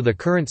 well below the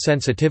current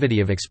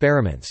sensitivity of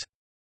experiments.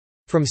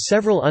 From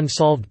several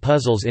unsolved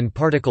puzzles in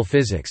particle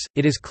physics,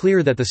 it is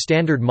clear that the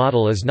standard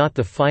model is not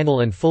the final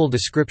and full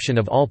description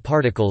of all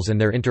particles and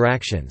their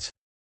interactions.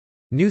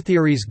 New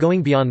theories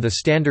going beyond the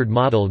standard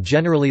model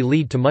generally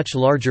lead to much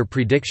larger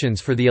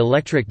predictions for the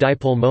electric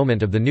dipole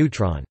moment of the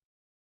neutron.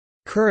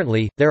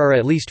 Currently, there are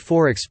at least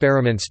 4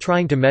 experiments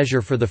trying to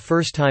measure for the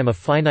first time a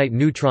finite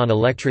neutron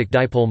electric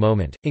dipole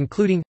moment,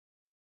 including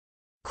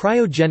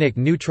cryogenic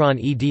neutron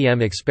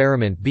EDM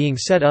experiment being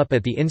set up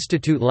at the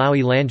Institut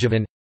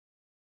Laue-Langevin,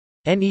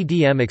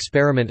 NEDM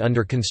experiment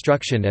under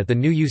construction at the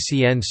new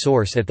UCN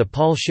source at the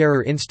Paul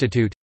Scherrer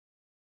Institute,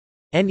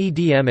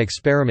 NEDM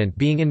experiment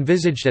being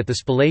envisaged at the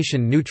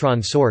Spallation neutron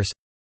source,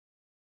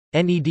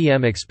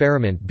 NEDM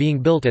experiment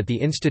being built at the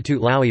Institut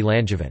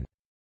Laue-Langevin.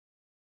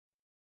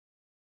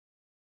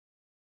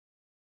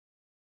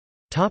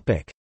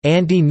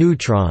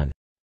 Anti-neutron.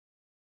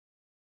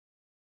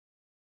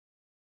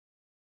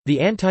 The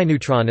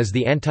antineutron is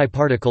the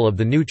antiparticle of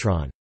the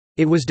neutron.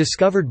 It was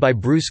discovered by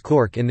Bruce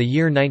Cork in the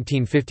year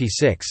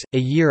 1956, a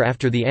year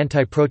after the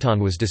antiproton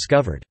was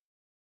discovered.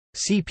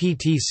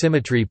 CPT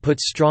symmetry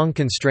puts strong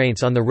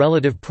constraints on the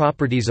relative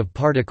properties of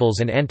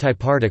particles and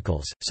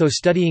antiparticles, so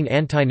studying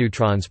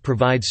antineutrons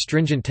provides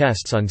stringent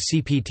tests on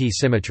CPT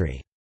symmetry.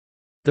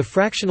 The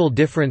fractional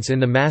difference in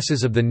the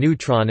masses of the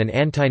neutron and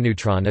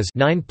antineutron is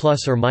 9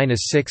 ±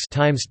 6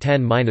 times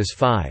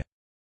 10⁻⁵.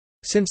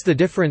 Since the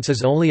difference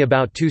is only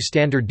about 2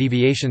 standard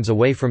deviations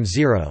away from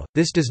zero,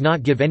 this does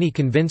not give any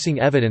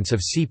convincing evidence of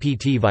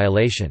CPT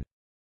violation.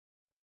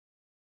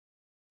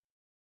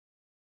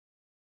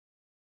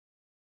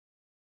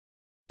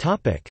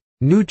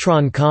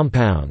 Neutron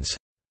compounds.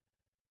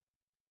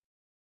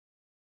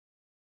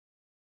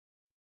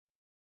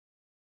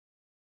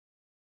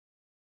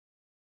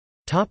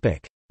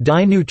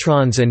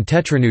 Dineutrons and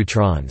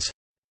tetraneutrons.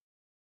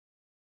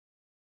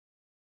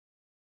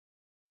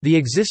 The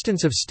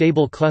existence of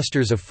stable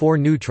clusters of 4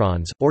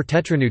 neutrons, or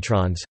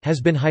tetraneutrons, has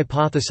been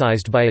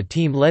hypothesized by a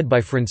team led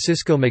by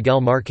Francisco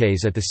Miguel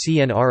Marquez at the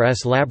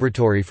CNRS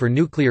Laboratory for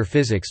Nuclear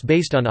Physics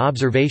based on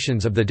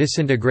observations of the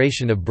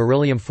disintegration of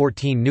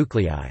beryllium-14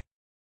 nuclei.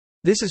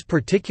 This is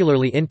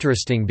particularly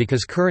interesting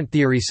because current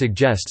theory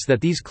suggests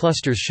that these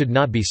clusters should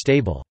not be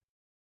stable.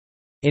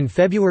 In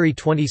February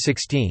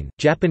 2016,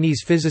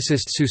 Japanese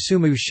physicist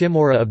Susumu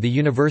Shimura of the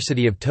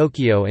University of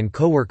Tokyo and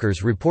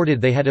coworkers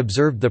reported they had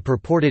observed the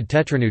purported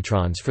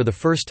tetraneutrons for the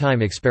first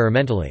time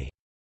experimentally.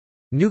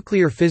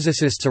 Nuclear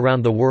physicists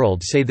around the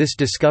world say this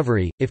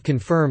discovery, if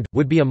confirmed,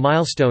 would be a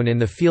milestone in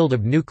the field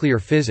of nuclear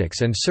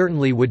physics and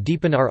certainly would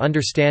deepen our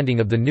understanding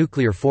of the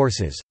nuclear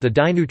forces. The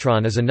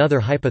dineutron is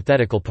another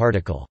hypothetical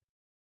particle.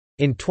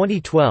 In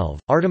 2012,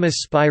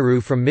 Artemis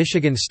Spyrou from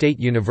Michigan State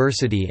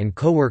University and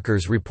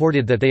coworkers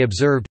reported that they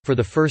observed, for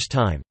the first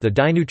time, the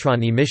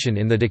dineutron emission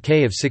in the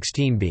decay of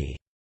 16B.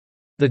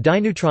 The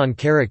dineutron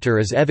character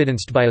is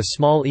evidenced by a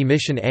small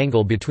emission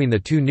angle between the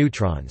 2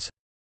 neutrons.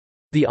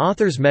 The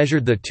authors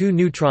measured the 2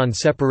 neutron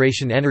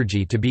separation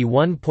energy to be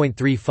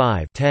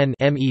 1.35 10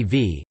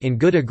 MeV, in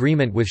good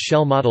agreement with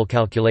shell model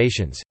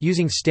calculations,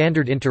 using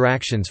standard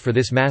interactions for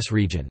this mass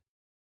region.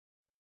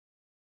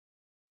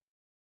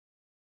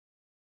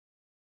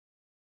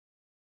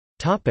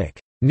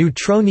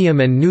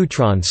 Neutronium and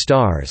neutron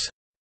stars.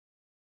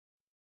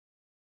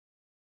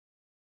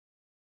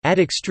 At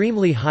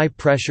extremely high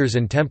pressures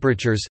and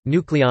temperatures,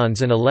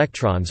 nucleons and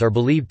electrons are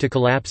believed to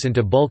collapse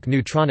into bulk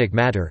neutronic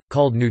matter,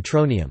 called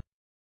neutronium.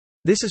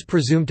 This is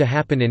presumed to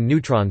happen in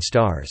neutron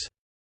stars.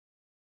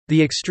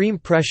 The extreme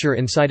pressure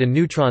inside a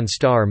neutron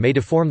star may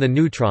deform the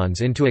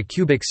neutrons into a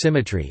cubic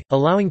symmetry,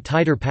 allowing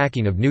tighter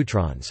packing of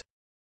neutrons.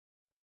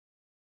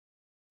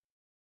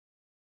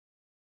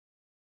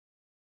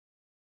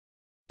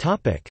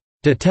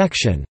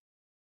 Detection.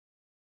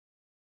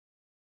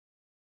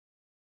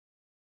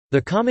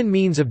 The common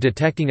means of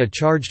detecting a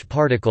charged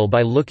particle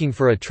by looking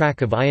for a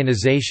track of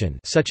ionization,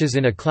 such as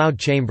in a cloud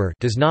chamber,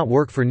 does not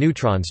work for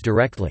neutrons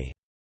directly.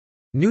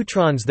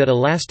 Neutrons that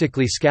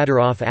elastically scatter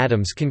off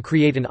atoms can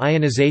create an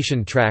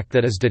ionization track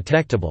that is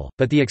detectable,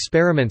 but the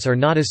experiments are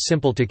not as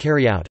simple to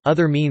carry out.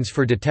 Other means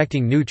for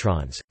detecting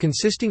neutrons,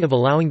 consisting of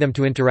allowing them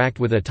to interact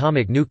with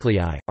atomic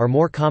nuclei, are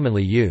more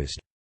commonly used.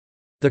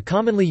 The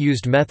commonly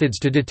used methods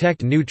to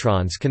detect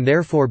neutrons can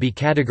therefore be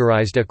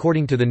categorized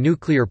according to the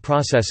nuclear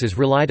processes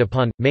relied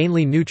upon,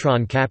 mainly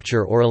neutron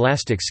capture or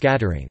elastic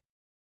scattering.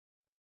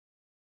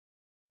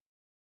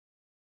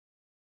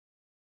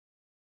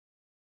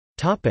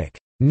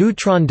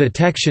 Neutron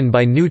detection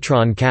by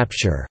neutron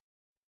capture.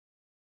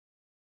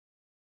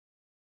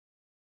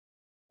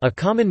 A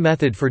common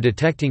method for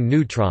detecting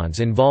neutrons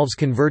involves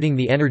converting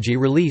the energy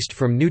released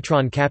from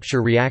neutron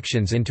capture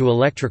reactions into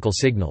electrical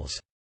signals.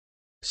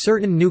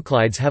 Certain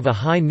nuclides have a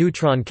high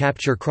neutron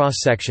capture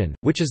cross-section,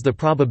 which is the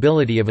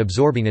probability of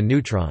absorbing a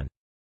neutron.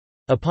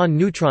 Upon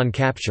neutron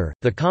capture,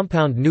 the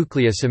compound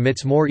nucleus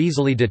emits more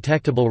easily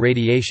detectable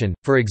radiation,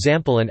 for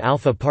example an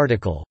alpha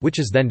particle, which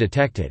is then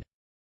detected.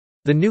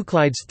 The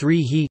nuclides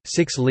 3He,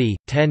 6Li,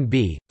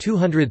 10B,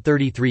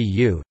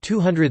 233U,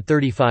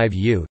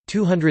 235U,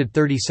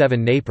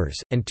 237 Napers,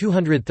 and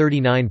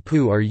 239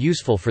 Pu are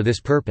useful for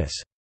this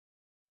purpose.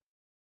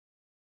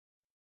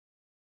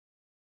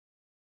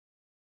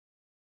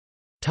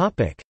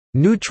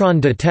 Neutron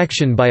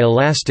detection by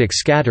elastic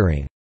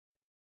scattering.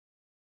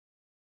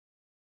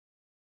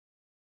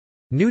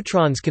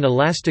 Neutrons can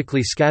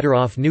elastically scatter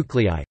off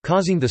nuclei,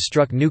 causing the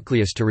struck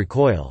nucleus to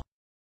recoil.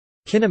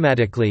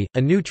 Kinematically,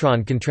 a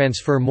neutron can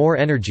transfer more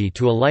energy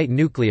to a light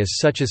nucleus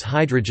such as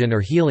hydrogen or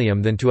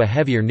helium than to a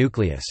heavier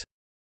nucleus.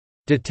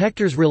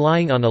 Detectors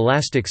relying on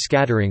elastic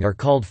scattering are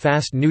called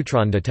fast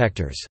neutron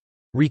detectors.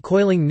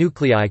 Recoiling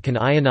nuclei can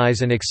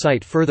ionize and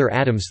excite further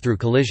atoms through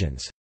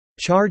collisions.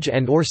 Charge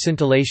and/or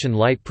scintillation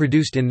light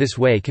produced in this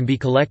way can be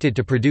collected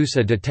to produce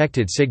a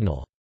detected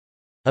signal.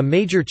 A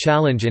major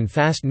challenge in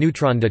fast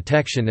neutron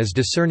detection is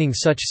discerning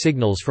such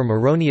signals from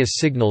erroneous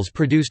signals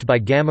produced by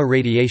gamma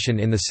radiation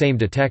in the same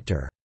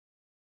detector.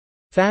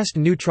 Fast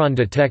neutron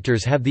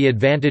detectors have the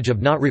advantage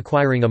of not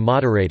requiring a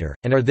moderator,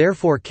 and are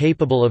therefore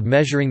capable of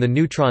measuring the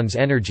neutron's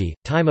energy,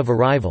 time of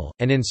arrival,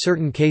 and in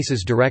certain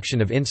cases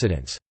direction of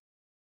incidence.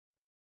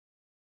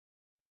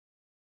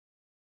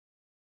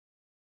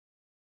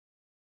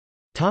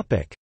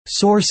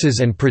 Sources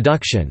and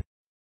production.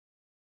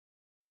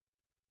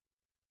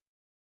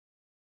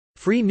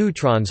 Free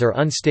neutrons are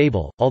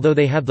unstable, although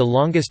they have the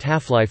longest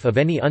half-life of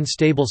any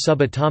unstable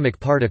subatomic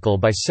particle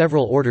by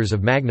several orders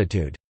of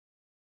magnitude.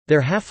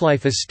 Their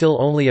half-life is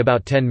still only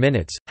about 10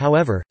 minutes,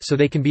 however, so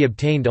they can be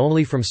obtained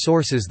only from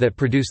sources that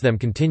produce them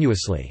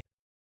continuously.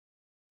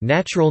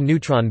 Natural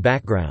neutron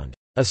background.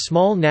 A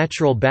small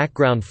natural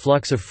background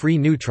flux of free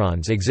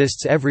neutrons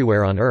exists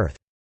everywhere on Earth.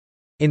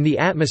 In the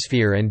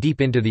atmosphere and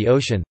deep into the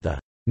ocean, the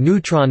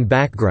neutron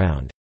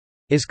background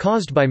is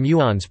caused by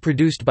muons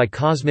produced by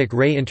cosmic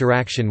ray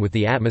interaction with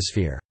the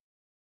atmosphere.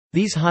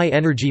 These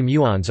high-energy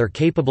muons are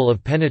capable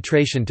of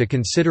penetration to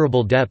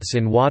considerable depths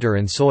in water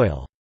and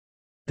soil.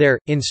 There,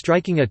 in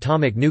striking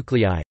atomic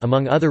nuclei,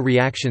 among other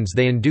reactions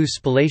they induce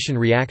spallation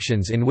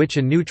reactions in which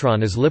a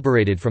neutron is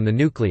liberated from the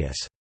nucleus.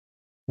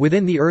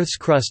 Within the Earth's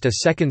crust a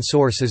second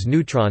source is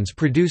neutrons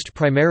produced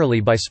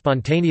primarily by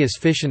spontaneous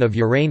fission of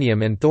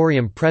uranium and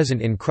thorium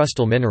present in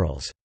crustal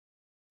minerals.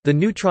 The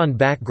neutron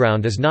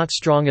background is not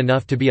strong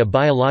enough to be a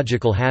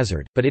biological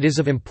hazard, but it is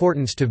of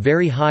importance to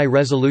very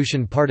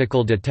high-resolution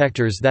particle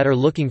detectors that are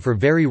looking for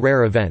very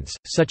rare events,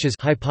 such as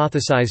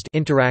hypothesized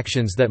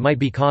interactions that might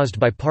be caused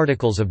by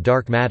particles of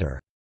dark matter.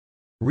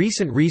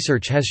 Recent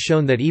research has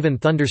shown that even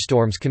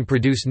thunderstorms can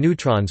produce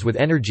neutrons with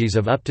energies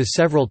of up to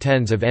several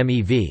tens of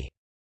MeV.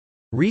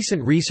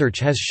 Recent research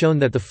has shown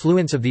that the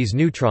fluence of these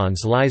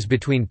neutrons lies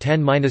between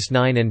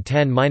 10⁻⁹ and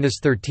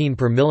 10⁻13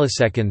 per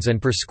milliseconds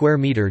and per square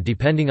meter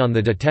depending on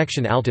the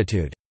detection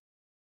altitude.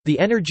 The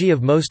energy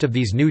of most of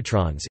these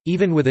neutrons,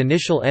 even with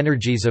initial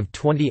energies of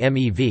 20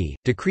 MeV,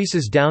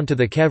 decreases down to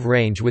the keV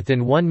range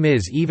within 1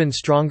 ms. Even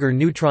stronger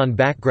neutron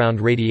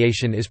background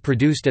radiation is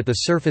produced at the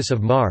surface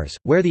of Mars,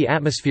 where the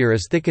atmosphere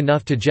is thick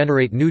enough to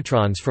generate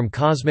neutrons from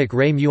cosmic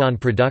ray muon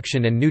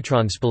production and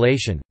neutron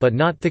spallation, but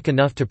not thick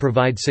enough to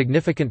provide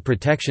significant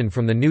protection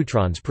from the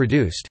neutrons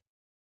produced.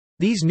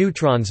 These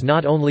neutrons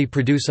not only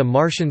produce a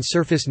Martian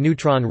surface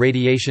neutron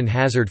radiation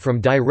hazard from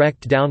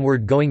direct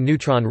downward-going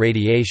neutron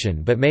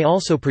radiation but may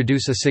also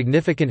produce a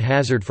significant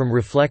hazard from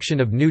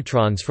reflection of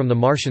neutrons from the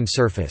Martian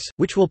surface,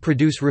 which will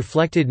produce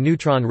reflected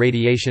neutron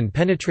radiation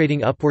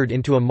penetrating upward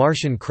into a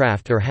Martian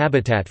craft or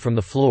habitat from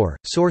the floor.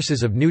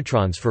 Sources of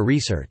neutrons for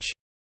research.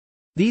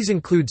 These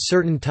include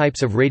certain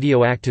types of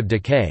radioactive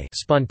decay,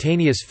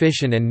 spontaneous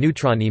fission and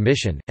neutron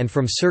emission, and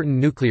from certain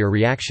nuclear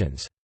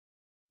reactions.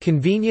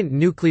 Convenient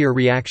nuclear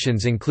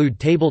reactions include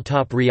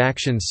tabletop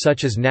reactions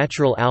such as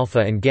natural alpha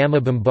and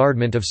gamma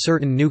bombardment of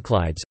certain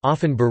nuclides,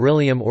 often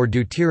beryllium or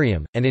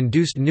deuterium, and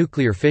induced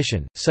nuclear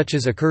fission, such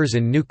as occurs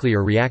in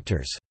nuclear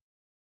reactors.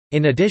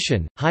 In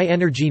addition,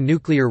 high-energy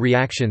nuclear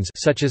reactions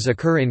such as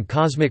occur in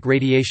cosmic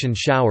radiation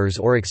showers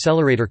or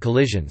accelerator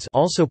collisions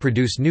also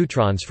produce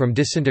neutrons from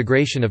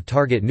disintegration of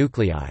target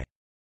nuclei.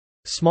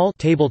 Small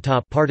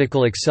tabletop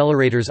particle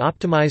accelerators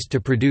optimized to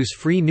produce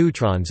free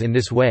neutrons in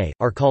this way,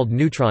 are called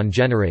neutron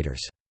generators.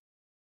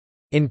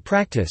 In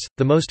practice,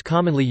 the most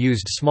commonly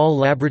used small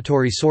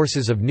laboratory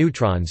sources of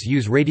neutrons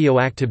use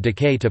radioactive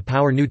decay to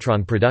power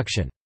neutron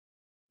production.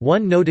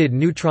 One noted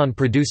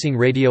neutron-producing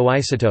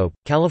radioisotope,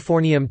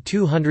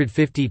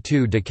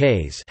 californium-252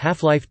 decays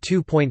half-life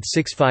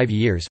 2.65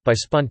 years by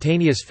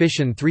spontaneous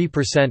fission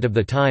 3% of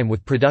the time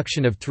with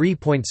production of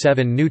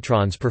 3.7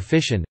 neutrons per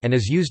fission, and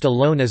is used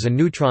alone as a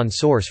neutron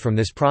source from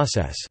this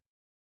process.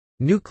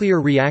 Nuclear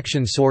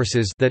reaction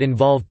sources that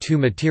involve two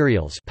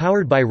materials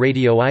powered by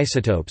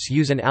radioisotopes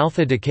use an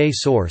alpha decay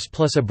source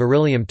plus a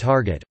beryllium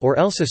target, or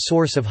else a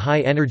source of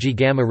high-energy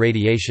gamma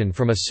radiation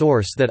from a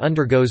source that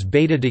undergoes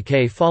beta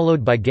decay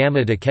followed by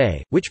gamma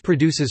decay, which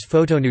produces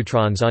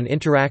photoneutrons on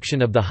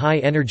interaction of the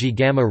high-energy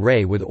gamma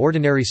ray with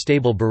ordinary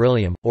stable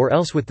beryllium, or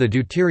else with the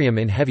deuterium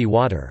in heavy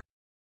water.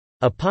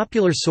 A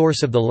popular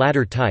source of the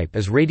latter type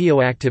is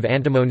radioactive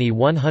antimony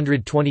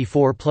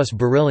 124 plus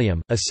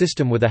beryllium, a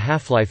system with a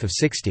half-life of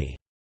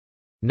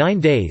 69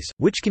 days,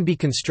 which can be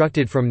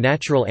constructed from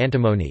natural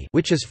antimony,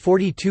 which is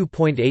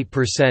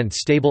 42.8%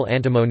 stable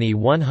antimony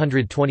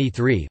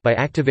 123, by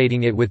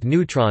activating it with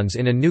neutrons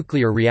in a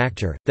nuclear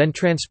reactor, then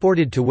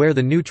transported to where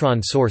the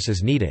neutron source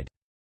is needed.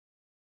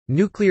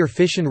 Nuclear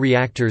fission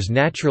reactors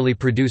naturally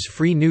produce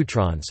free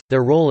neutrons.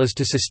 Their role is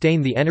to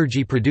sustain the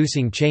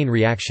energy-producing chain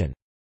reaction.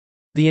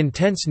 The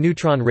intense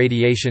neutron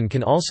radiation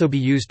can also be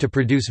used to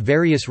produce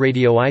various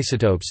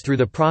radioisotopes through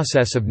the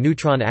process of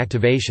neutron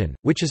activation,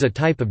 which is a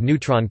type of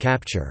neutron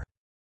capture.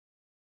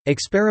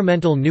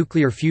 Experimental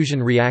nuclear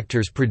fusion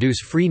reactors produce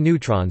free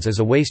neutrons as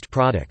a waste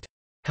product.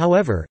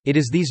 However, it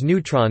is these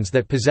neutrons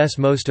that possess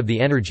most of the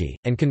energy,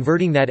 and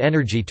converting that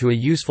energy to a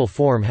useful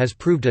form has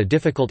proved a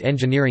difficult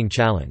engineering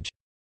challenge.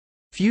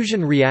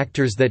 Fusion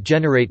reactors that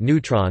generate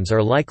neutrons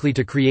are likely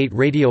to create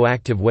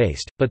radioactive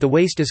waste, but the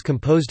waste is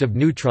composed of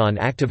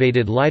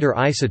neutron-activated lighter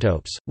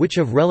isotopes, which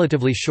have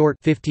relatively short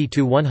 50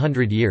 to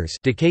 100 years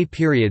decay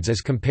periods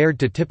as compared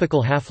to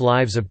typical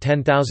half-lives of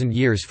 10,000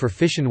 years for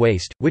fission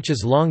waste, which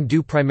is long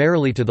due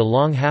primarily to the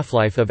long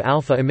half-life of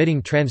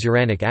alpha-emitting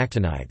transuranic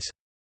actinides.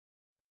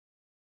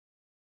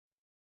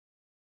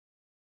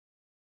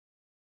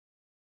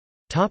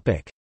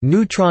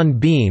 Neutron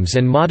beams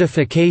and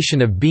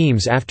modification of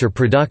beams after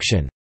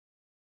production.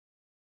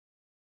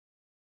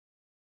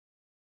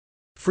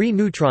 Free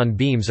neutron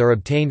beams are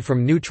obtained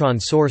from neutron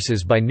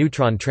sources by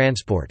neutron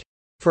transport.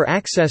 For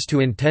access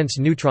to intense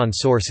neutron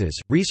sources,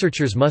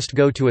 researchers must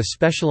go to a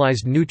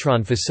specialized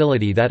neutron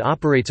facility that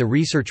operates a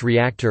research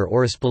reactor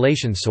or a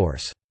spallation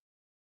source.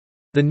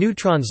 The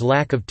neutron's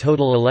lack of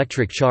total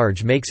electric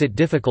charge makes it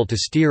difficult to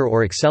steer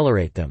or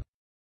accelerate them.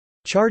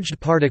 Charged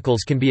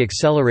particles can be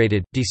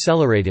accelerated,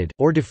 decelerated,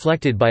 or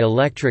deflected by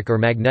electric or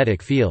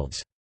magnetic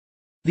fields.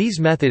 These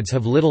methods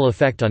have little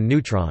effect on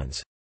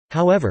neutrons.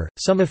 However,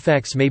 some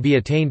effects may be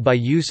attained by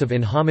use of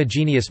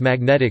inhomogeneous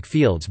magnetic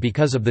fields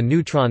because of the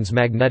neutron's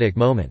magnetic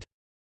moment.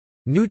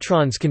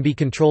 Neutrons can be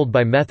controlled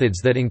by methods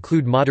that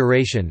include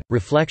moderation,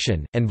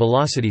 reflection, and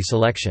velocity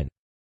selection.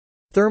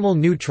 Thermal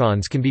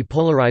neutrons can be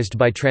polarized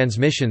by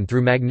transmission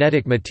through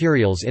magnetic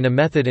materials in a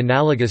method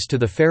analogous to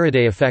the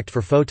Faraday effect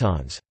for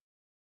photons.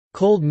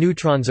 Cold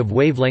neutrons of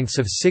wavelengths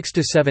of 6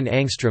 to 7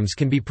 angstroms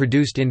can be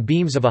produced in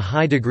beams of a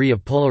high degree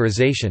of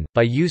polarization,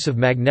 by use of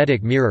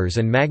magnetic mirrors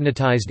and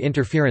magnetized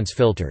interference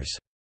filters.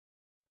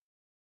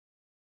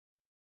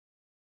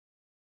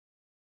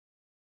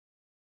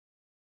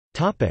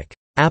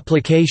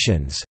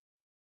 Applications.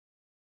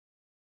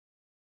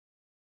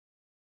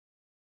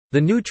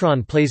 The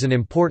neutron plays an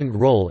important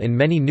role in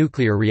many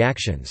nuclear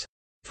reactions.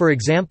 For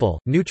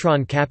example,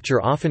 neutron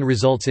capture often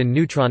results in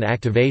neutron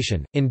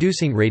activation,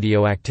 inducing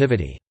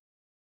radioactivity.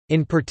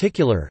 In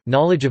particular,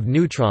 knowledge of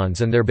neutrons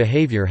and their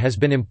behavior has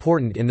been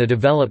important in the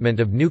development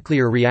of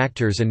nuclear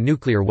reactors and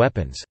nuclear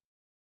weapons.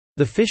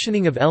 The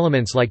fissioning of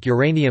elements like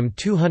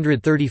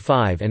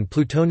uranium-235 and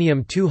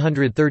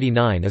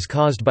plutonium-239 is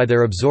caused by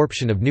their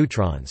absorption of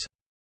neutrons.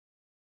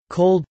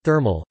 Cold,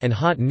 thermal, and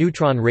hot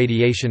neutron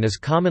radiation is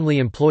commonly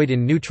employed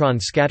in neutron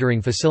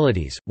scattering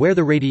facilities, where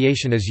the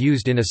radiation is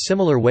used in a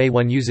similar way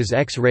one uses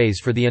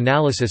X-rays for the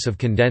analysis of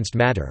condensed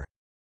matter.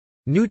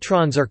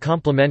 Neutrons are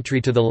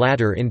complementary to the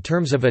latter in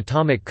terms of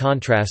atomic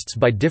contrasts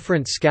by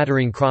different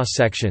scattering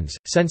cross-sections,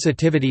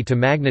 sensitivity to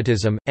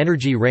magnetism,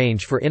 energy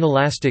range for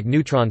inelastic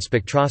neutron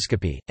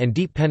spectroscopy, and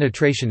deep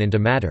penetration into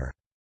matter.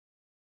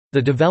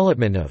 The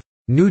development of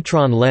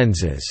neutron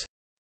lenses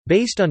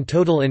based on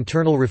total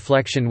internal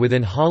reflection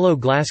within hollow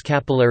glass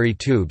capillary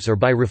tubes or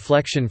by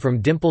reflection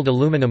from dimpled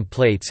aluminum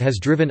plates has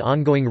driven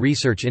ongoing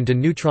research into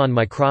neutron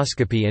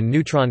microscopy and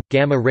neutron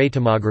gamma-ray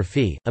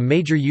tomography. A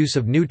major use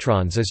of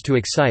neutrons is to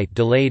excite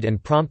delayed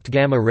and prompt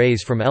gamma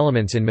rays from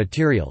elements in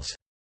materials.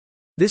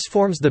 This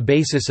forms the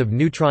basis of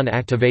neutron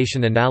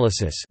activation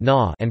analysis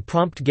and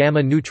prompt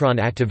gamma neutron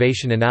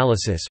activation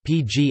analysis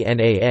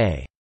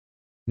 (PGNAA).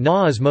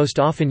 NA is most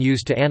often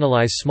used to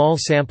analyze small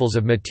samples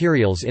of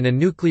materials in a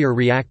nuclear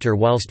reactor,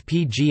 whilst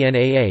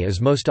PGNAA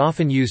is most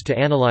often used to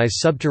analyze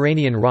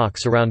subterranean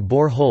rocks around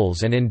bore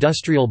holes and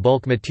industrial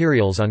bulk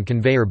materials on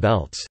conveyor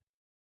belts.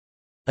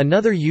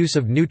 Another use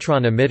of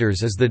neutron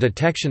emitters is the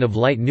detection of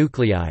light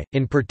nuclei,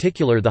 in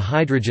particular the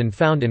hydrogen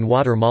found in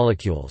water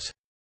molecules.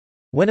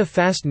 When a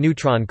fast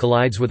neutron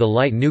collides with a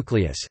light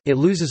nucleus, it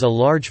loses a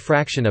large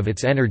fraction of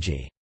its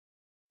energy.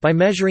 By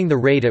measuring the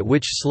rate at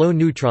which slow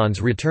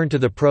neutrons return to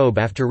the probe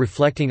after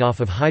reflecting off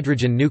of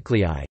hydrogen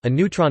nuclei, a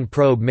neutron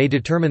probe may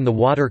determine the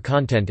water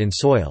content in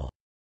soil.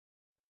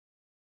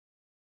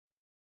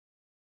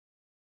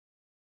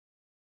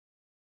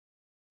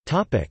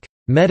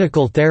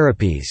 Medical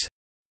therapies.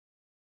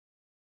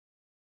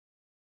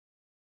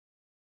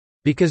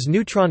 Because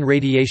neutron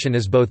radiation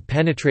is both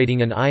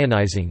penetrating and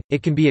ionizing,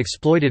 it can be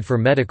exploited for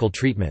medical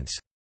treatments.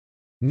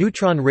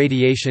 Neutron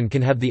radiation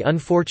can have the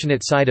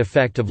unfortunate side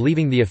effect of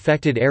leaving the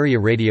affected area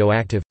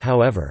radioactive,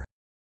 however.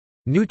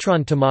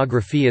 Neutron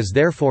tomography is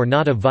therefore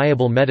not a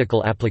viable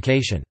medical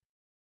application.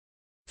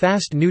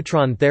 Fast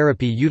neutron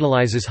therapy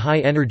utilizes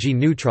high-energy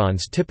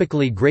neutrons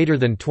typically greater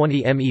than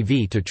 20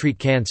 MeV to treat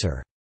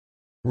cancer.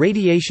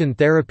 Radiation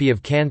therapy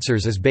of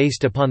cancers is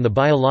based upon the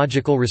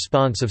biological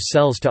response of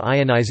cells to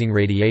ionizing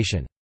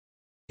radiation.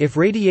 If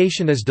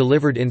radiation is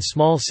delivered in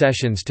small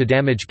sessions to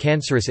damage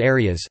cancerous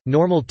areas,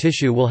 normal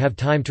tissue will have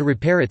time to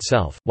repair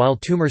itself, while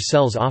tumor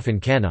cells often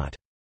cannot.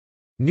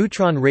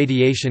 Neutron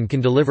radiation can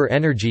deliver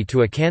energy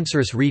to a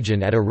cancerous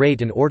region at a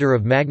rate an order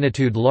of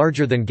magnitude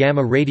larger than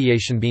gamma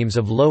radiation. Beams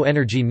of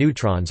low-energy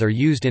neutrons are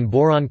used in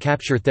boron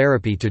capture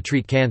therapy to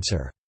treat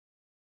cancer.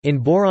 In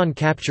boron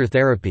capture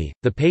therapy,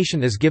 the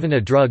patient is given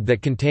a drug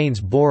that contains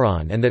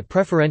boron and that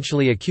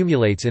preferentially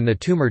accumulates in the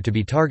tumor to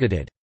be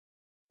targeted.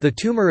 The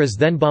tumor is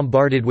then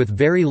bombarded with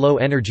very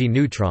low-energy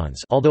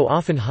neutrons, although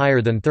often higher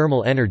than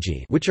thermal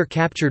energy, which are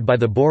captured by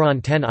the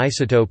boron-10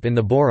 isotope in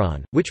the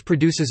boron, which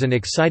produces an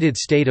excited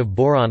state of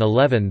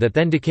boron-11 that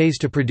then decays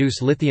to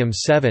produce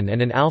lithium-7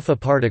 and an alpha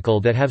particle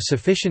that have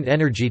sufficient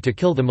energy to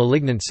kill the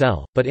malignant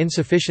cell, but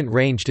insufficient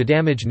range to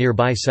damage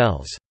nearby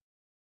cells.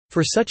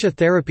 For such a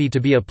therapy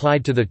to be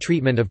applied to the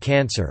treatment of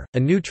cancer, a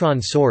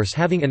neutron source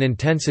having an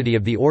intensity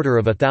of the order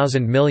of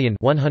 1,000 million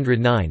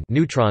 109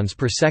 neutrons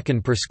per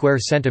second per square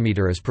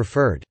centimeter is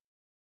preferred.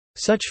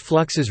 Such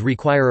fluxes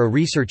require a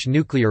research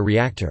nuclear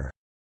reactor.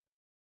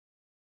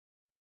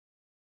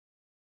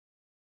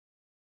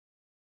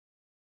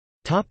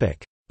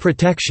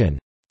 Protection.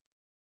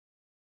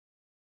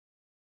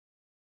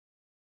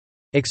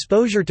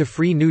 Exposure to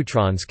free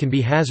neutrons can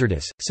be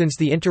hazardous, since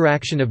the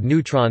interaction of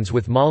neutrons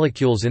with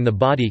molecules in the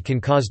body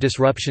can cause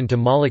disruption to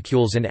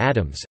molecules and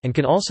atoms, and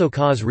can also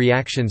cause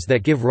reactions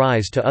that give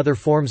rise to other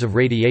forms of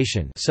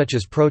radiation, such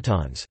as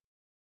protons.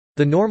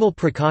 The normal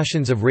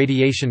precautions of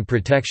radiation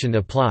protection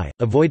apply: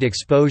 avoid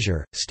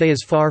exposure, stay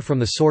as far from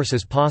the source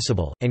as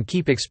possible, and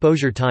keep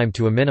exposure time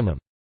to a minimum.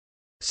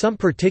 Some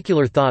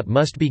particular thought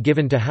must be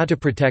given to how to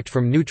protect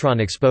from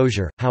neutron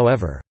exposure,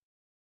 however.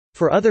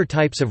 For other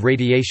types of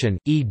radiation,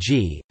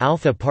 e.g.,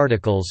 alpha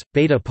particles,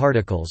 beta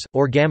particles,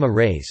 or gamma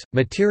rays,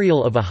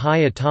 material of a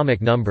high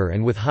atomic number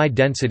and with high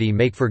density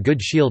make for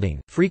good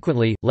shielding.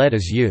 Frequently, lead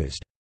is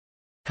used.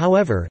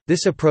 However,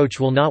 this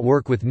approach will not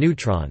work with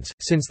neutrons,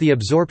 since the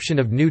absorption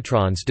of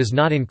neutrons does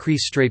not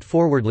increase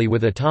straightforwardly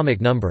with atomic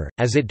number,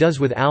 as it does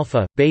with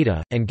alpha,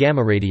 beta, and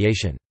gamma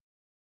radiation.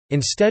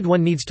 Instead,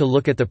 one needs to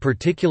look at the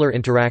particular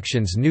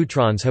interactions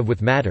neutrons have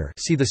with matter.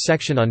 See the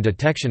section on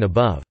detection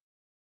above.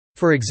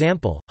 For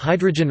example,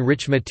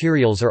 hydrogen-rich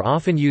materials are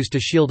often used to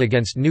shield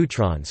against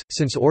neutrons,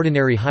 since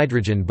ordinary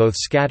hydrogen both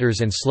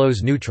scatters and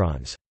slows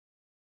neutrons.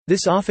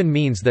 This often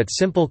means that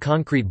simple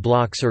concrete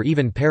blocks or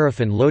even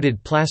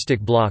paraffin-loaded plastic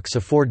blocks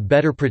afford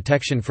better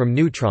protection from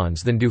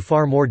neutrons than do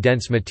far more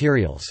dense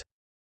materials.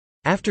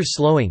 After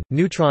slowing,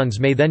 neutrons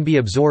may then be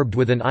absorbed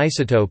with an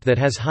isotope that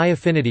has high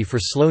affinity for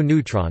slow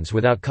neutrons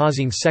without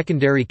causing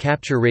secondary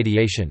capture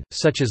radiation,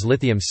 such as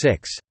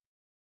lithium-6.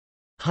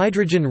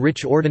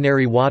 Hydrogen-rich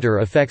ordinary water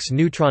affects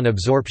neutron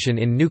absorption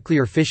in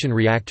nuclear fission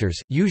reactors.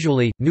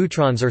 Usually,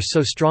 neutrons are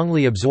so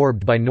strongly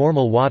absorbed by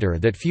normal water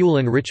that fuel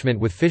enrichment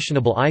with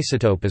fissionable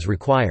isotope is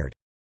required.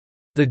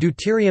 The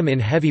deuterium in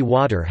heavy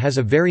water has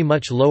a very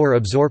much lower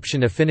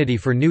absorption affinity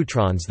for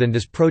neutrons than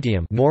does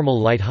protium, normal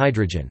light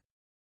hydrogen.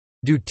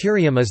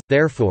 Deuterium is,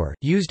 therefore,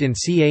 used in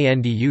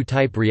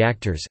CANDU-type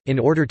reactors, in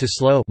order to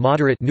slow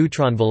moderate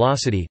neutron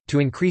velocity, to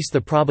increase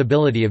the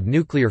probability of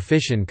nuclear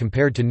fission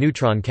compared to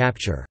neutron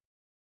capture.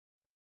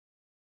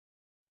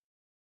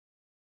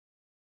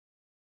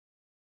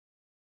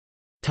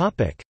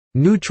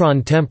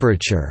 Neutron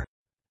temperature.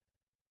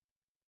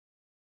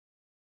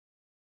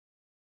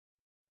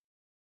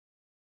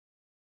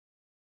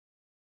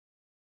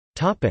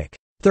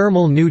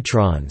 Thermal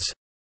neutrons.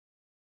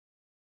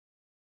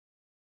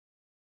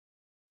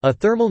 A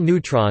thermal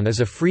neutron is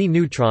a free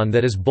neutron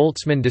that is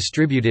Boltzmann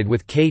distributed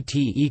with kT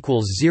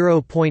equals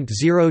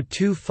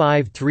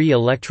 0.0253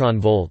 electron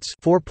volts,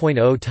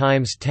 4.0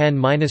 times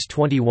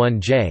 10^-21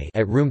 J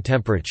at room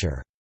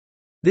temperature.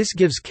 This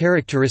gives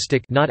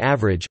characteristic, not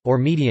average, or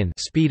median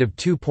speed of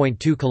 2.2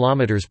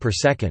 km per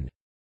second.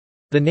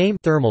 The name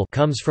thermal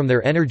comes from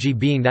their energy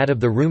being that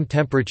of the room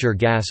temperature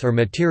gas or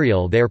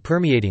material they are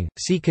permeating.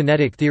 See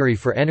kinetic theory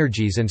for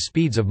energies and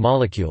speeds of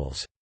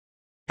molecules.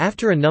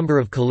 After a number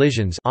of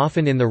collisions,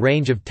 often in the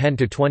range of 10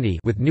 to 20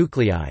 with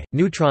nuclei,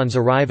 neutrons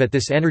arrive at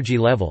this energy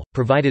level,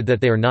 provided that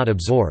they are not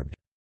absorbed.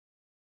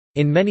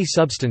 In many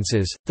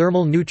substances,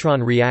 thermal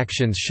neutron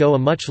reactions show a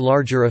much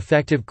larger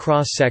effective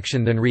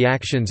cross-section than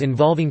reactions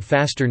involving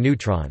faster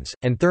neutrons,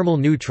 and thermal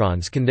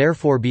neutrons can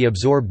therefore be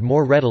absorbed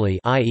more readily,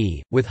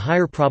 i.e., with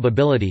higher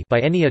probability, by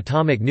any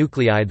atomic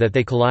nuclei that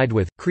they collide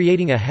with,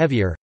 creating a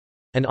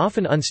heavier—and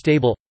often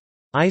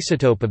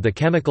unstable—isotope of the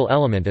chemical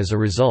element as a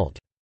result.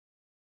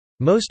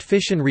 Most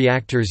fission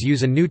reactors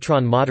use a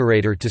neutron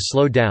moderator to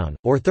slow down,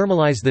 or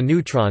thermalize the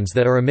neutrons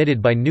that are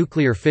emitted by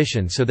nuclear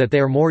fission so that they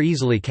are more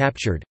easily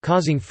captured,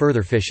 causing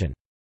further fission.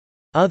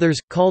 Others,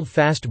 called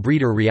fast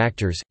breeder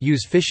reactors,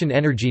 use fission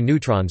energy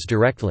neutrons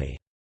directly.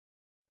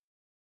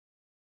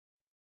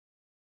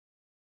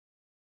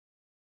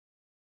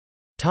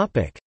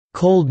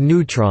 Cold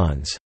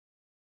neutrons.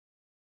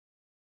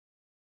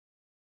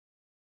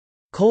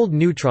 Cold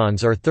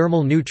neutrons are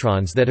thermal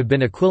neutrons that have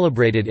been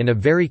equilibrated in a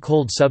very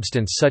cold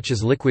substance such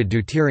as liquid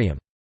deuterium.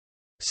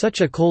 Such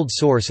a cold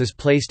source is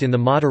placed in the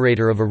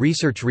moderator of a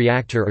research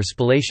reactor or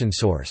spallation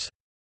source.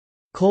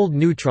 Cold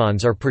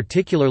neutrons are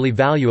particularly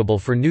valuable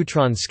for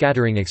neutron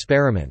scattering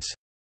experiments.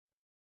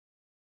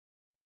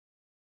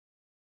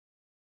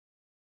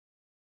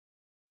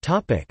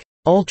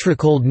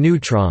 Ultracold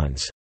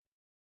neutrons.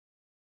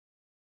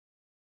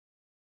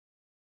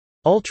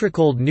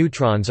 Ultracold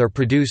neutrons are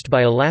produced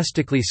by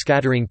elastically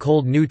scattering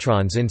cold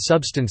neutrons in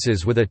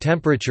substances with a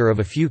temperature of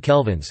a few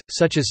kelvins,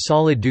 such as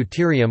solid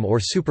deuterium or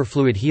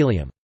superfluid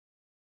helium.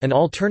 An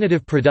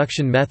alternative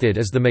production method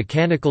is the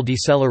mechanical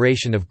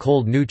deceleration of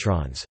cold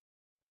neutrons.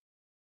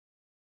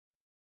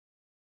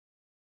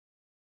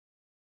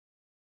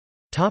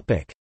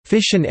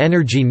 Fission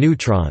energy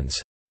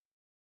neutrons.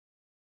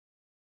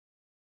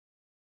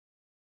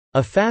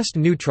 A fast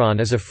neutron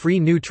is a free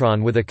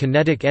neutron with a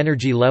kinetic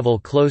energy level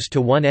close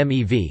to 1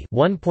 MeV,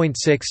 1.6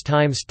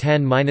 ×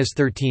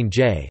 10⁻13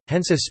 J,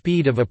 hence a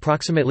speed of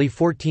approximately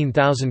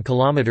 14,000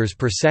 km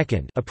per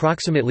second,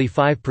 approximately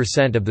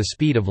 5% of the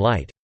speed of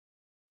light.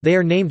 They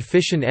are named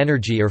fission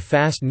energy or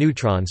fast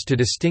neutrons to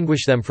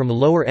distinguish them from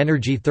lower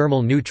energy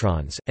thermal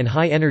neutrons, and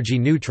high energy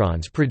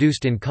neutrons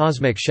produced in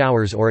cosmic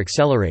showers or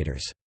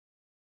accelerators.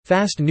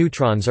 Fast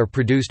neutrons are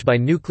produced by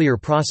nuclear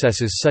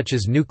processes such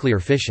as nuclear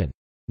fission.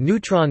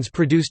 Neutrons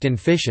produced in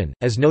fission,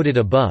 as noted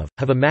above,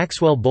 have a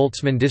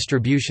Maxwell-Boltzmann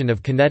distribution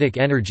of kinetic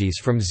energies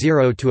from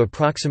 0 to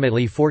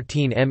approximately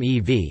 14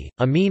 MeV,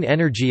 a mean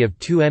energy of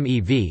 2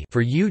 MeV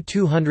for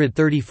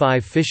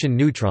U-235 fission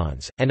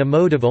neutrons, and a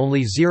mode of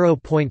only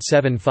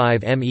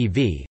 0.75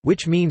 MeV,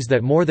 which means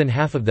that more than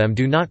half of them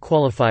do not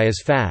qualify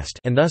as fast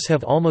and thus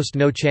have almost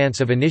no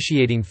chance of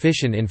initiating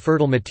fission in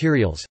fertile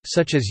materials,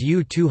 such as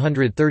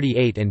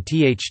U-238 and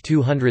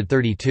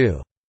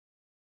Th-232.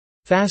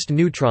 Fast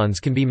neutrons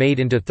can be made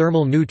into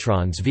thermal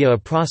neutrons via a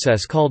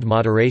process called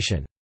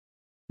moderation.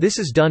 This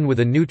is done with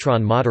a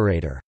neutron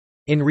moderator.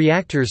 In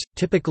reactors,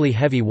 typically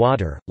heavy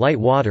water, light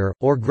water,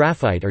 or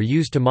graphite are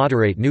used to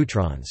moderate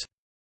neutrons.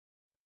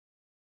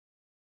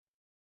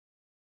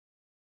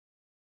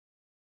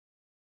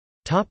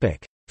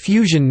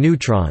 Fusion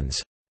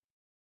neutrons.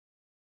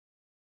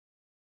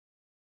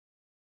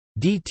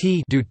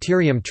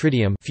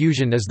 deuterium-tritium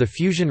fusion is the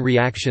fusion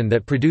reaction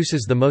that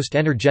produces the most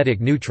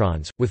energetic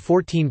neutrons, with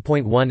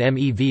 14.1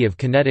 MeV of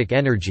kinetic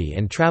energy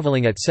and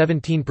traveling at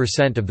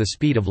 17% of the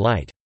speed of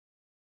light.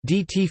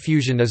 DT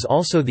fusion is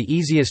also the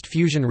easiest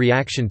fusion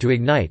reaction to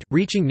ignite,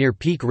 reaching near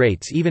peak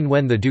rates even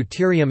when the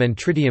deuterium and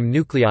tritium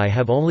nuclei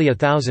have only a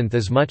thousandth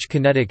as much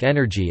kinetic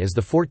energy as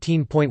the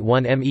 14.1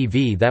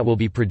 MeV that will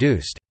be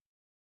produced.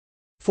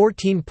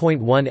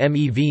 14.1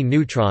 MeV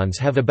neutrons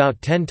have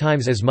about 10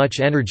 times as much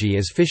energy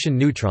as fission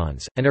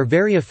neutrons, and are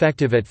very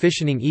effective at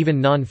fissioning even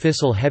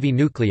non-fissile heavy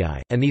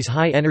nuclei, and these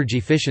high-energy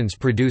fissions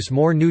produce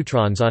more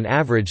neutrons on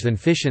average than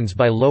fissions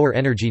by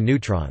lower-energy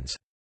neutrons.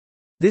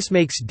 This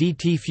makes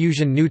DT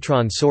fusion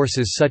neutron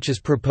sources such as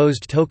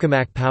proposed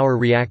tokamak power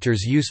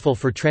reactors useful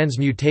for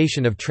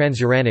transmutation of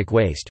transuranic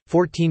waste.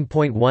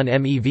 14.1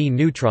 MeV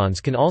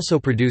neutrons can also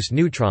produce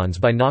neutrons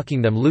by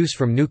knocking them loose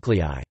from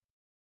nuclei.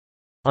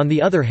 On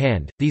the other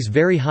hand, these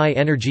very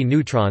high-energy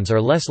neutrons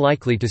are less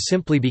likely to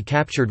simply be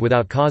captured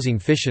without causing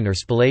fission or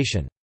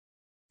spallation.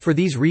 For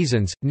these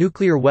reasons,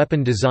 nuclear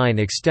weapon design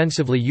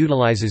extensively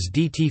utilizes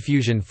DT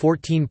fusion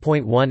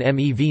 14.1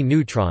 MeV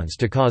neutrons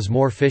to cause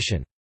more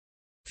fission.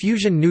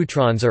 Fusion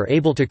neutrons are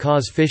able to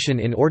cause fission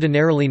in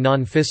ordinarily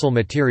non-fissile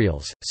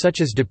materials,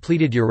 such as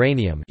depleted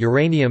uranium,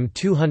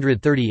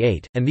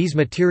 uranium-238, and these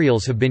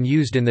materials have been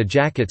used in the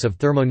jackets of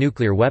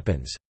thermonuclear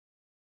weapons.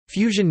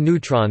 Fusion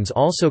neutrons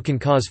also can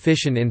cause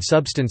fission in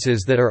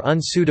substances that are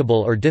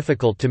unsuitable or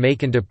difficult to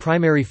make into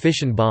primary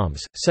fission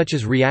bombs, such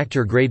as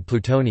reactor-grade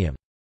plutonium.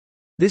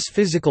 This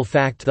physical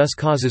fact thus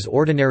causes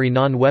ordinary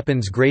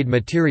non-weapons grade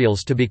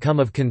materials to become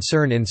of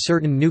concern in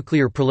certain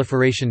nuclear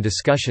proliferation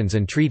discussions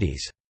and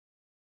treaties.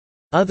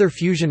 Other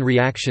fusion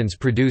reactions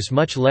produce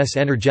much less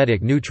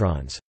energetic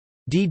neutrons.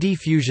 DD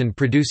fusion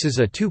produces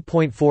a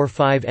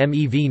 2.45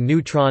 MeV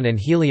neutron and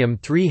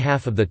helium-3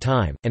 half of the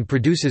time, and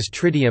produces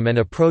tritium and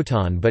a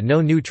proton but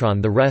no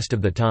neutron the rest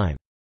of the time.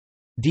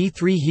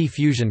 D3 He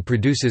fusion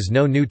produces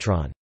no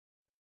neutron.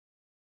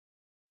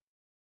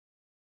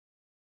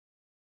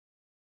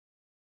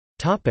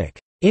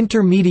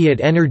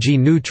 Intermediate energy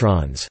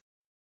neutrons.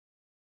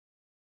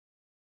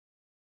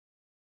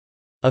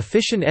 A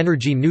fission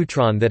energy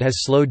neutron that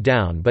has slowed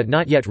down but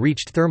not yet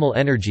reached thermal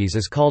energies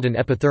is called an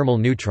epithermal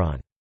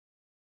neutron.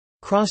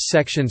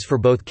 Cross-sections for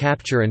both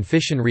capture and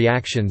fission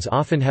reactions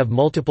often have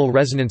multiple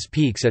resonance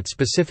peaks at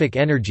specific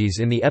energies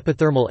in the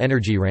epithermal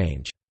energy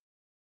range.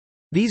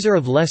 These are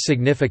of less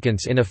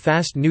significance in a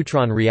fast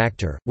neutron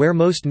reactor, where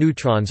most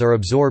neutrons are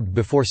absorbed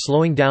before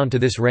slowing down to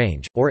this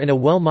range, or in a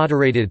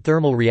well-moderated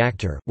thermal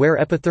reactor, where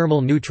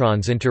epithermal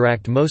neutrons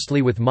interact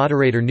mostly with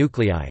moderator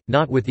nuclei,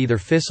 not with either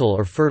fissile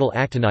or fertile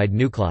actinide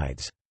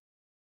nuclides.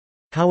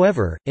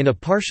 However, in a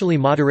partially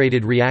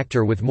moderated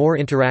reactor with more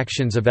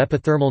interactions of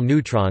epithermal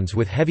neutrons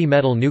with heavy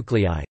metal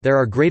nuclei, there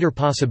are greater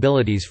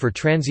possibilities for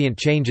transient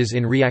changes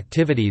in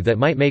reactivity that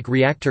might make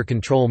reactor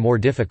control more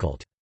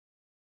difficult.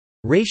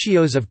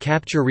 Ratios of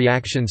capture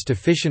reactions to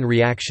fission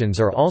reactions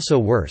are also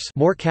worse,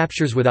 more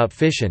captures without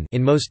fission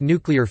in most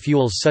nuclear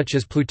fuels such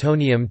as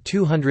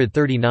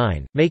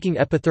plutonium-239, making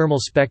epithermal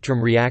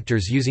spectrum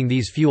reactors using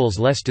these fuels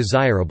less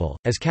desirable,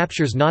 as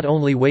captures not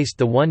only waste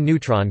the one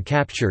neutron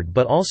captured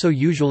but also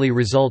usually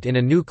result in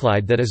a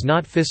nuclide that is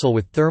not fissile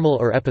with thermal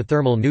or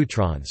epithermal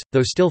neutrons,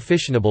 though still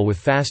fissionable with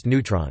fast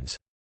neutrons.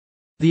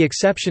 The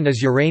exception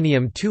is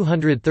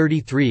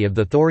uranium-233 of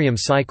the thorium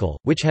cycle,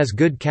 which has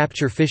good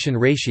capture-fission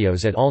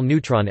ratios at all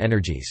neutron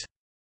energies.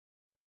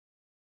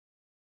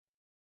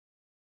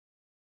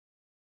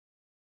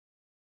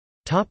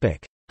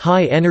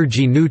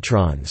 High-energy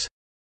neutrons.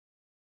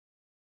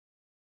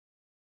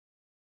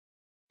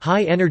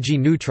 High-energy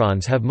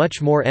neutrons have much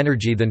more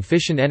energy than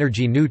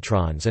fission-energy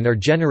neutrons and are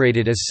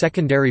generated as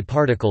secondary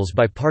particles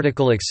by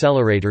particle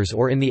accelerators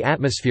or in the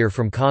atmosphere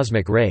from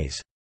cosmic rays.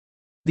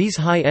 These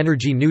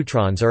high-energy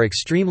neutrons are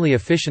extremely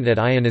efficient at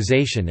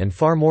ionization and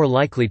far more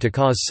likely to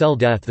cause cell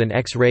death than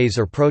X-rays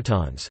or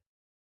protons.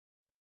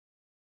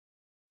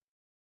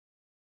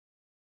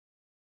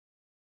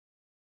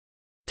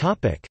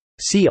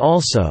 See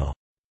also: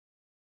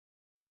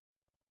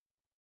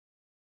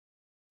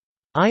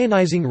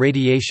 ionizing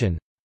radiation,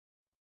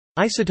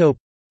 isotope,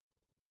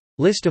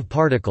 list of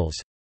particles,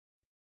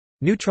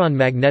 neutron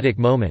magnetic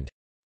moment,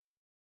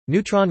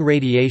 neutron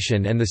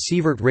radiation and the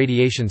Sievert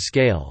radiation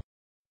scale,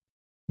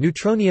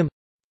 neutronium,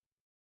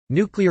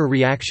 nuclear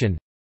reaction,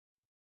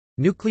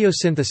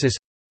 nucleosynthesis,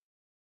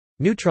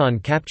 neutron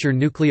capture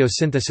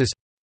nucleosynthesis,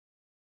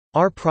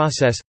 R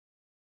process,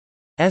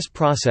 S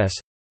process,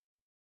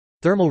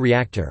 thermal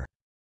reactor.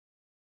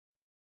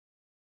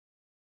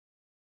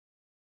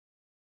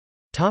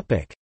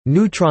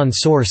 Neutron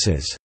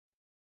sources.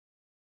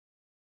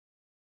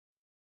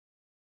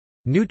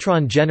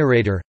 Neutron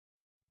generator,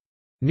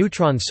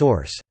 neutron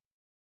source.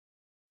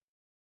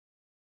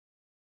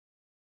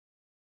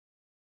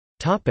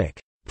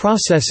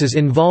 Processes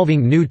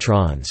involving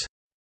neutrons.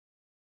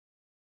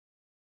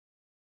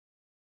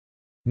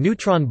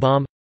 Neutron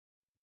bomb,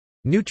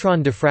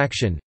 neutron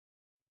diffraction,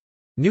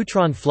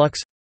 neutron flux,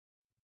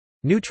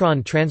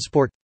 neutron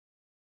transport,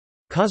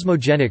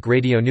 cosmogenic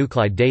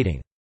radionuclide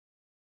dating.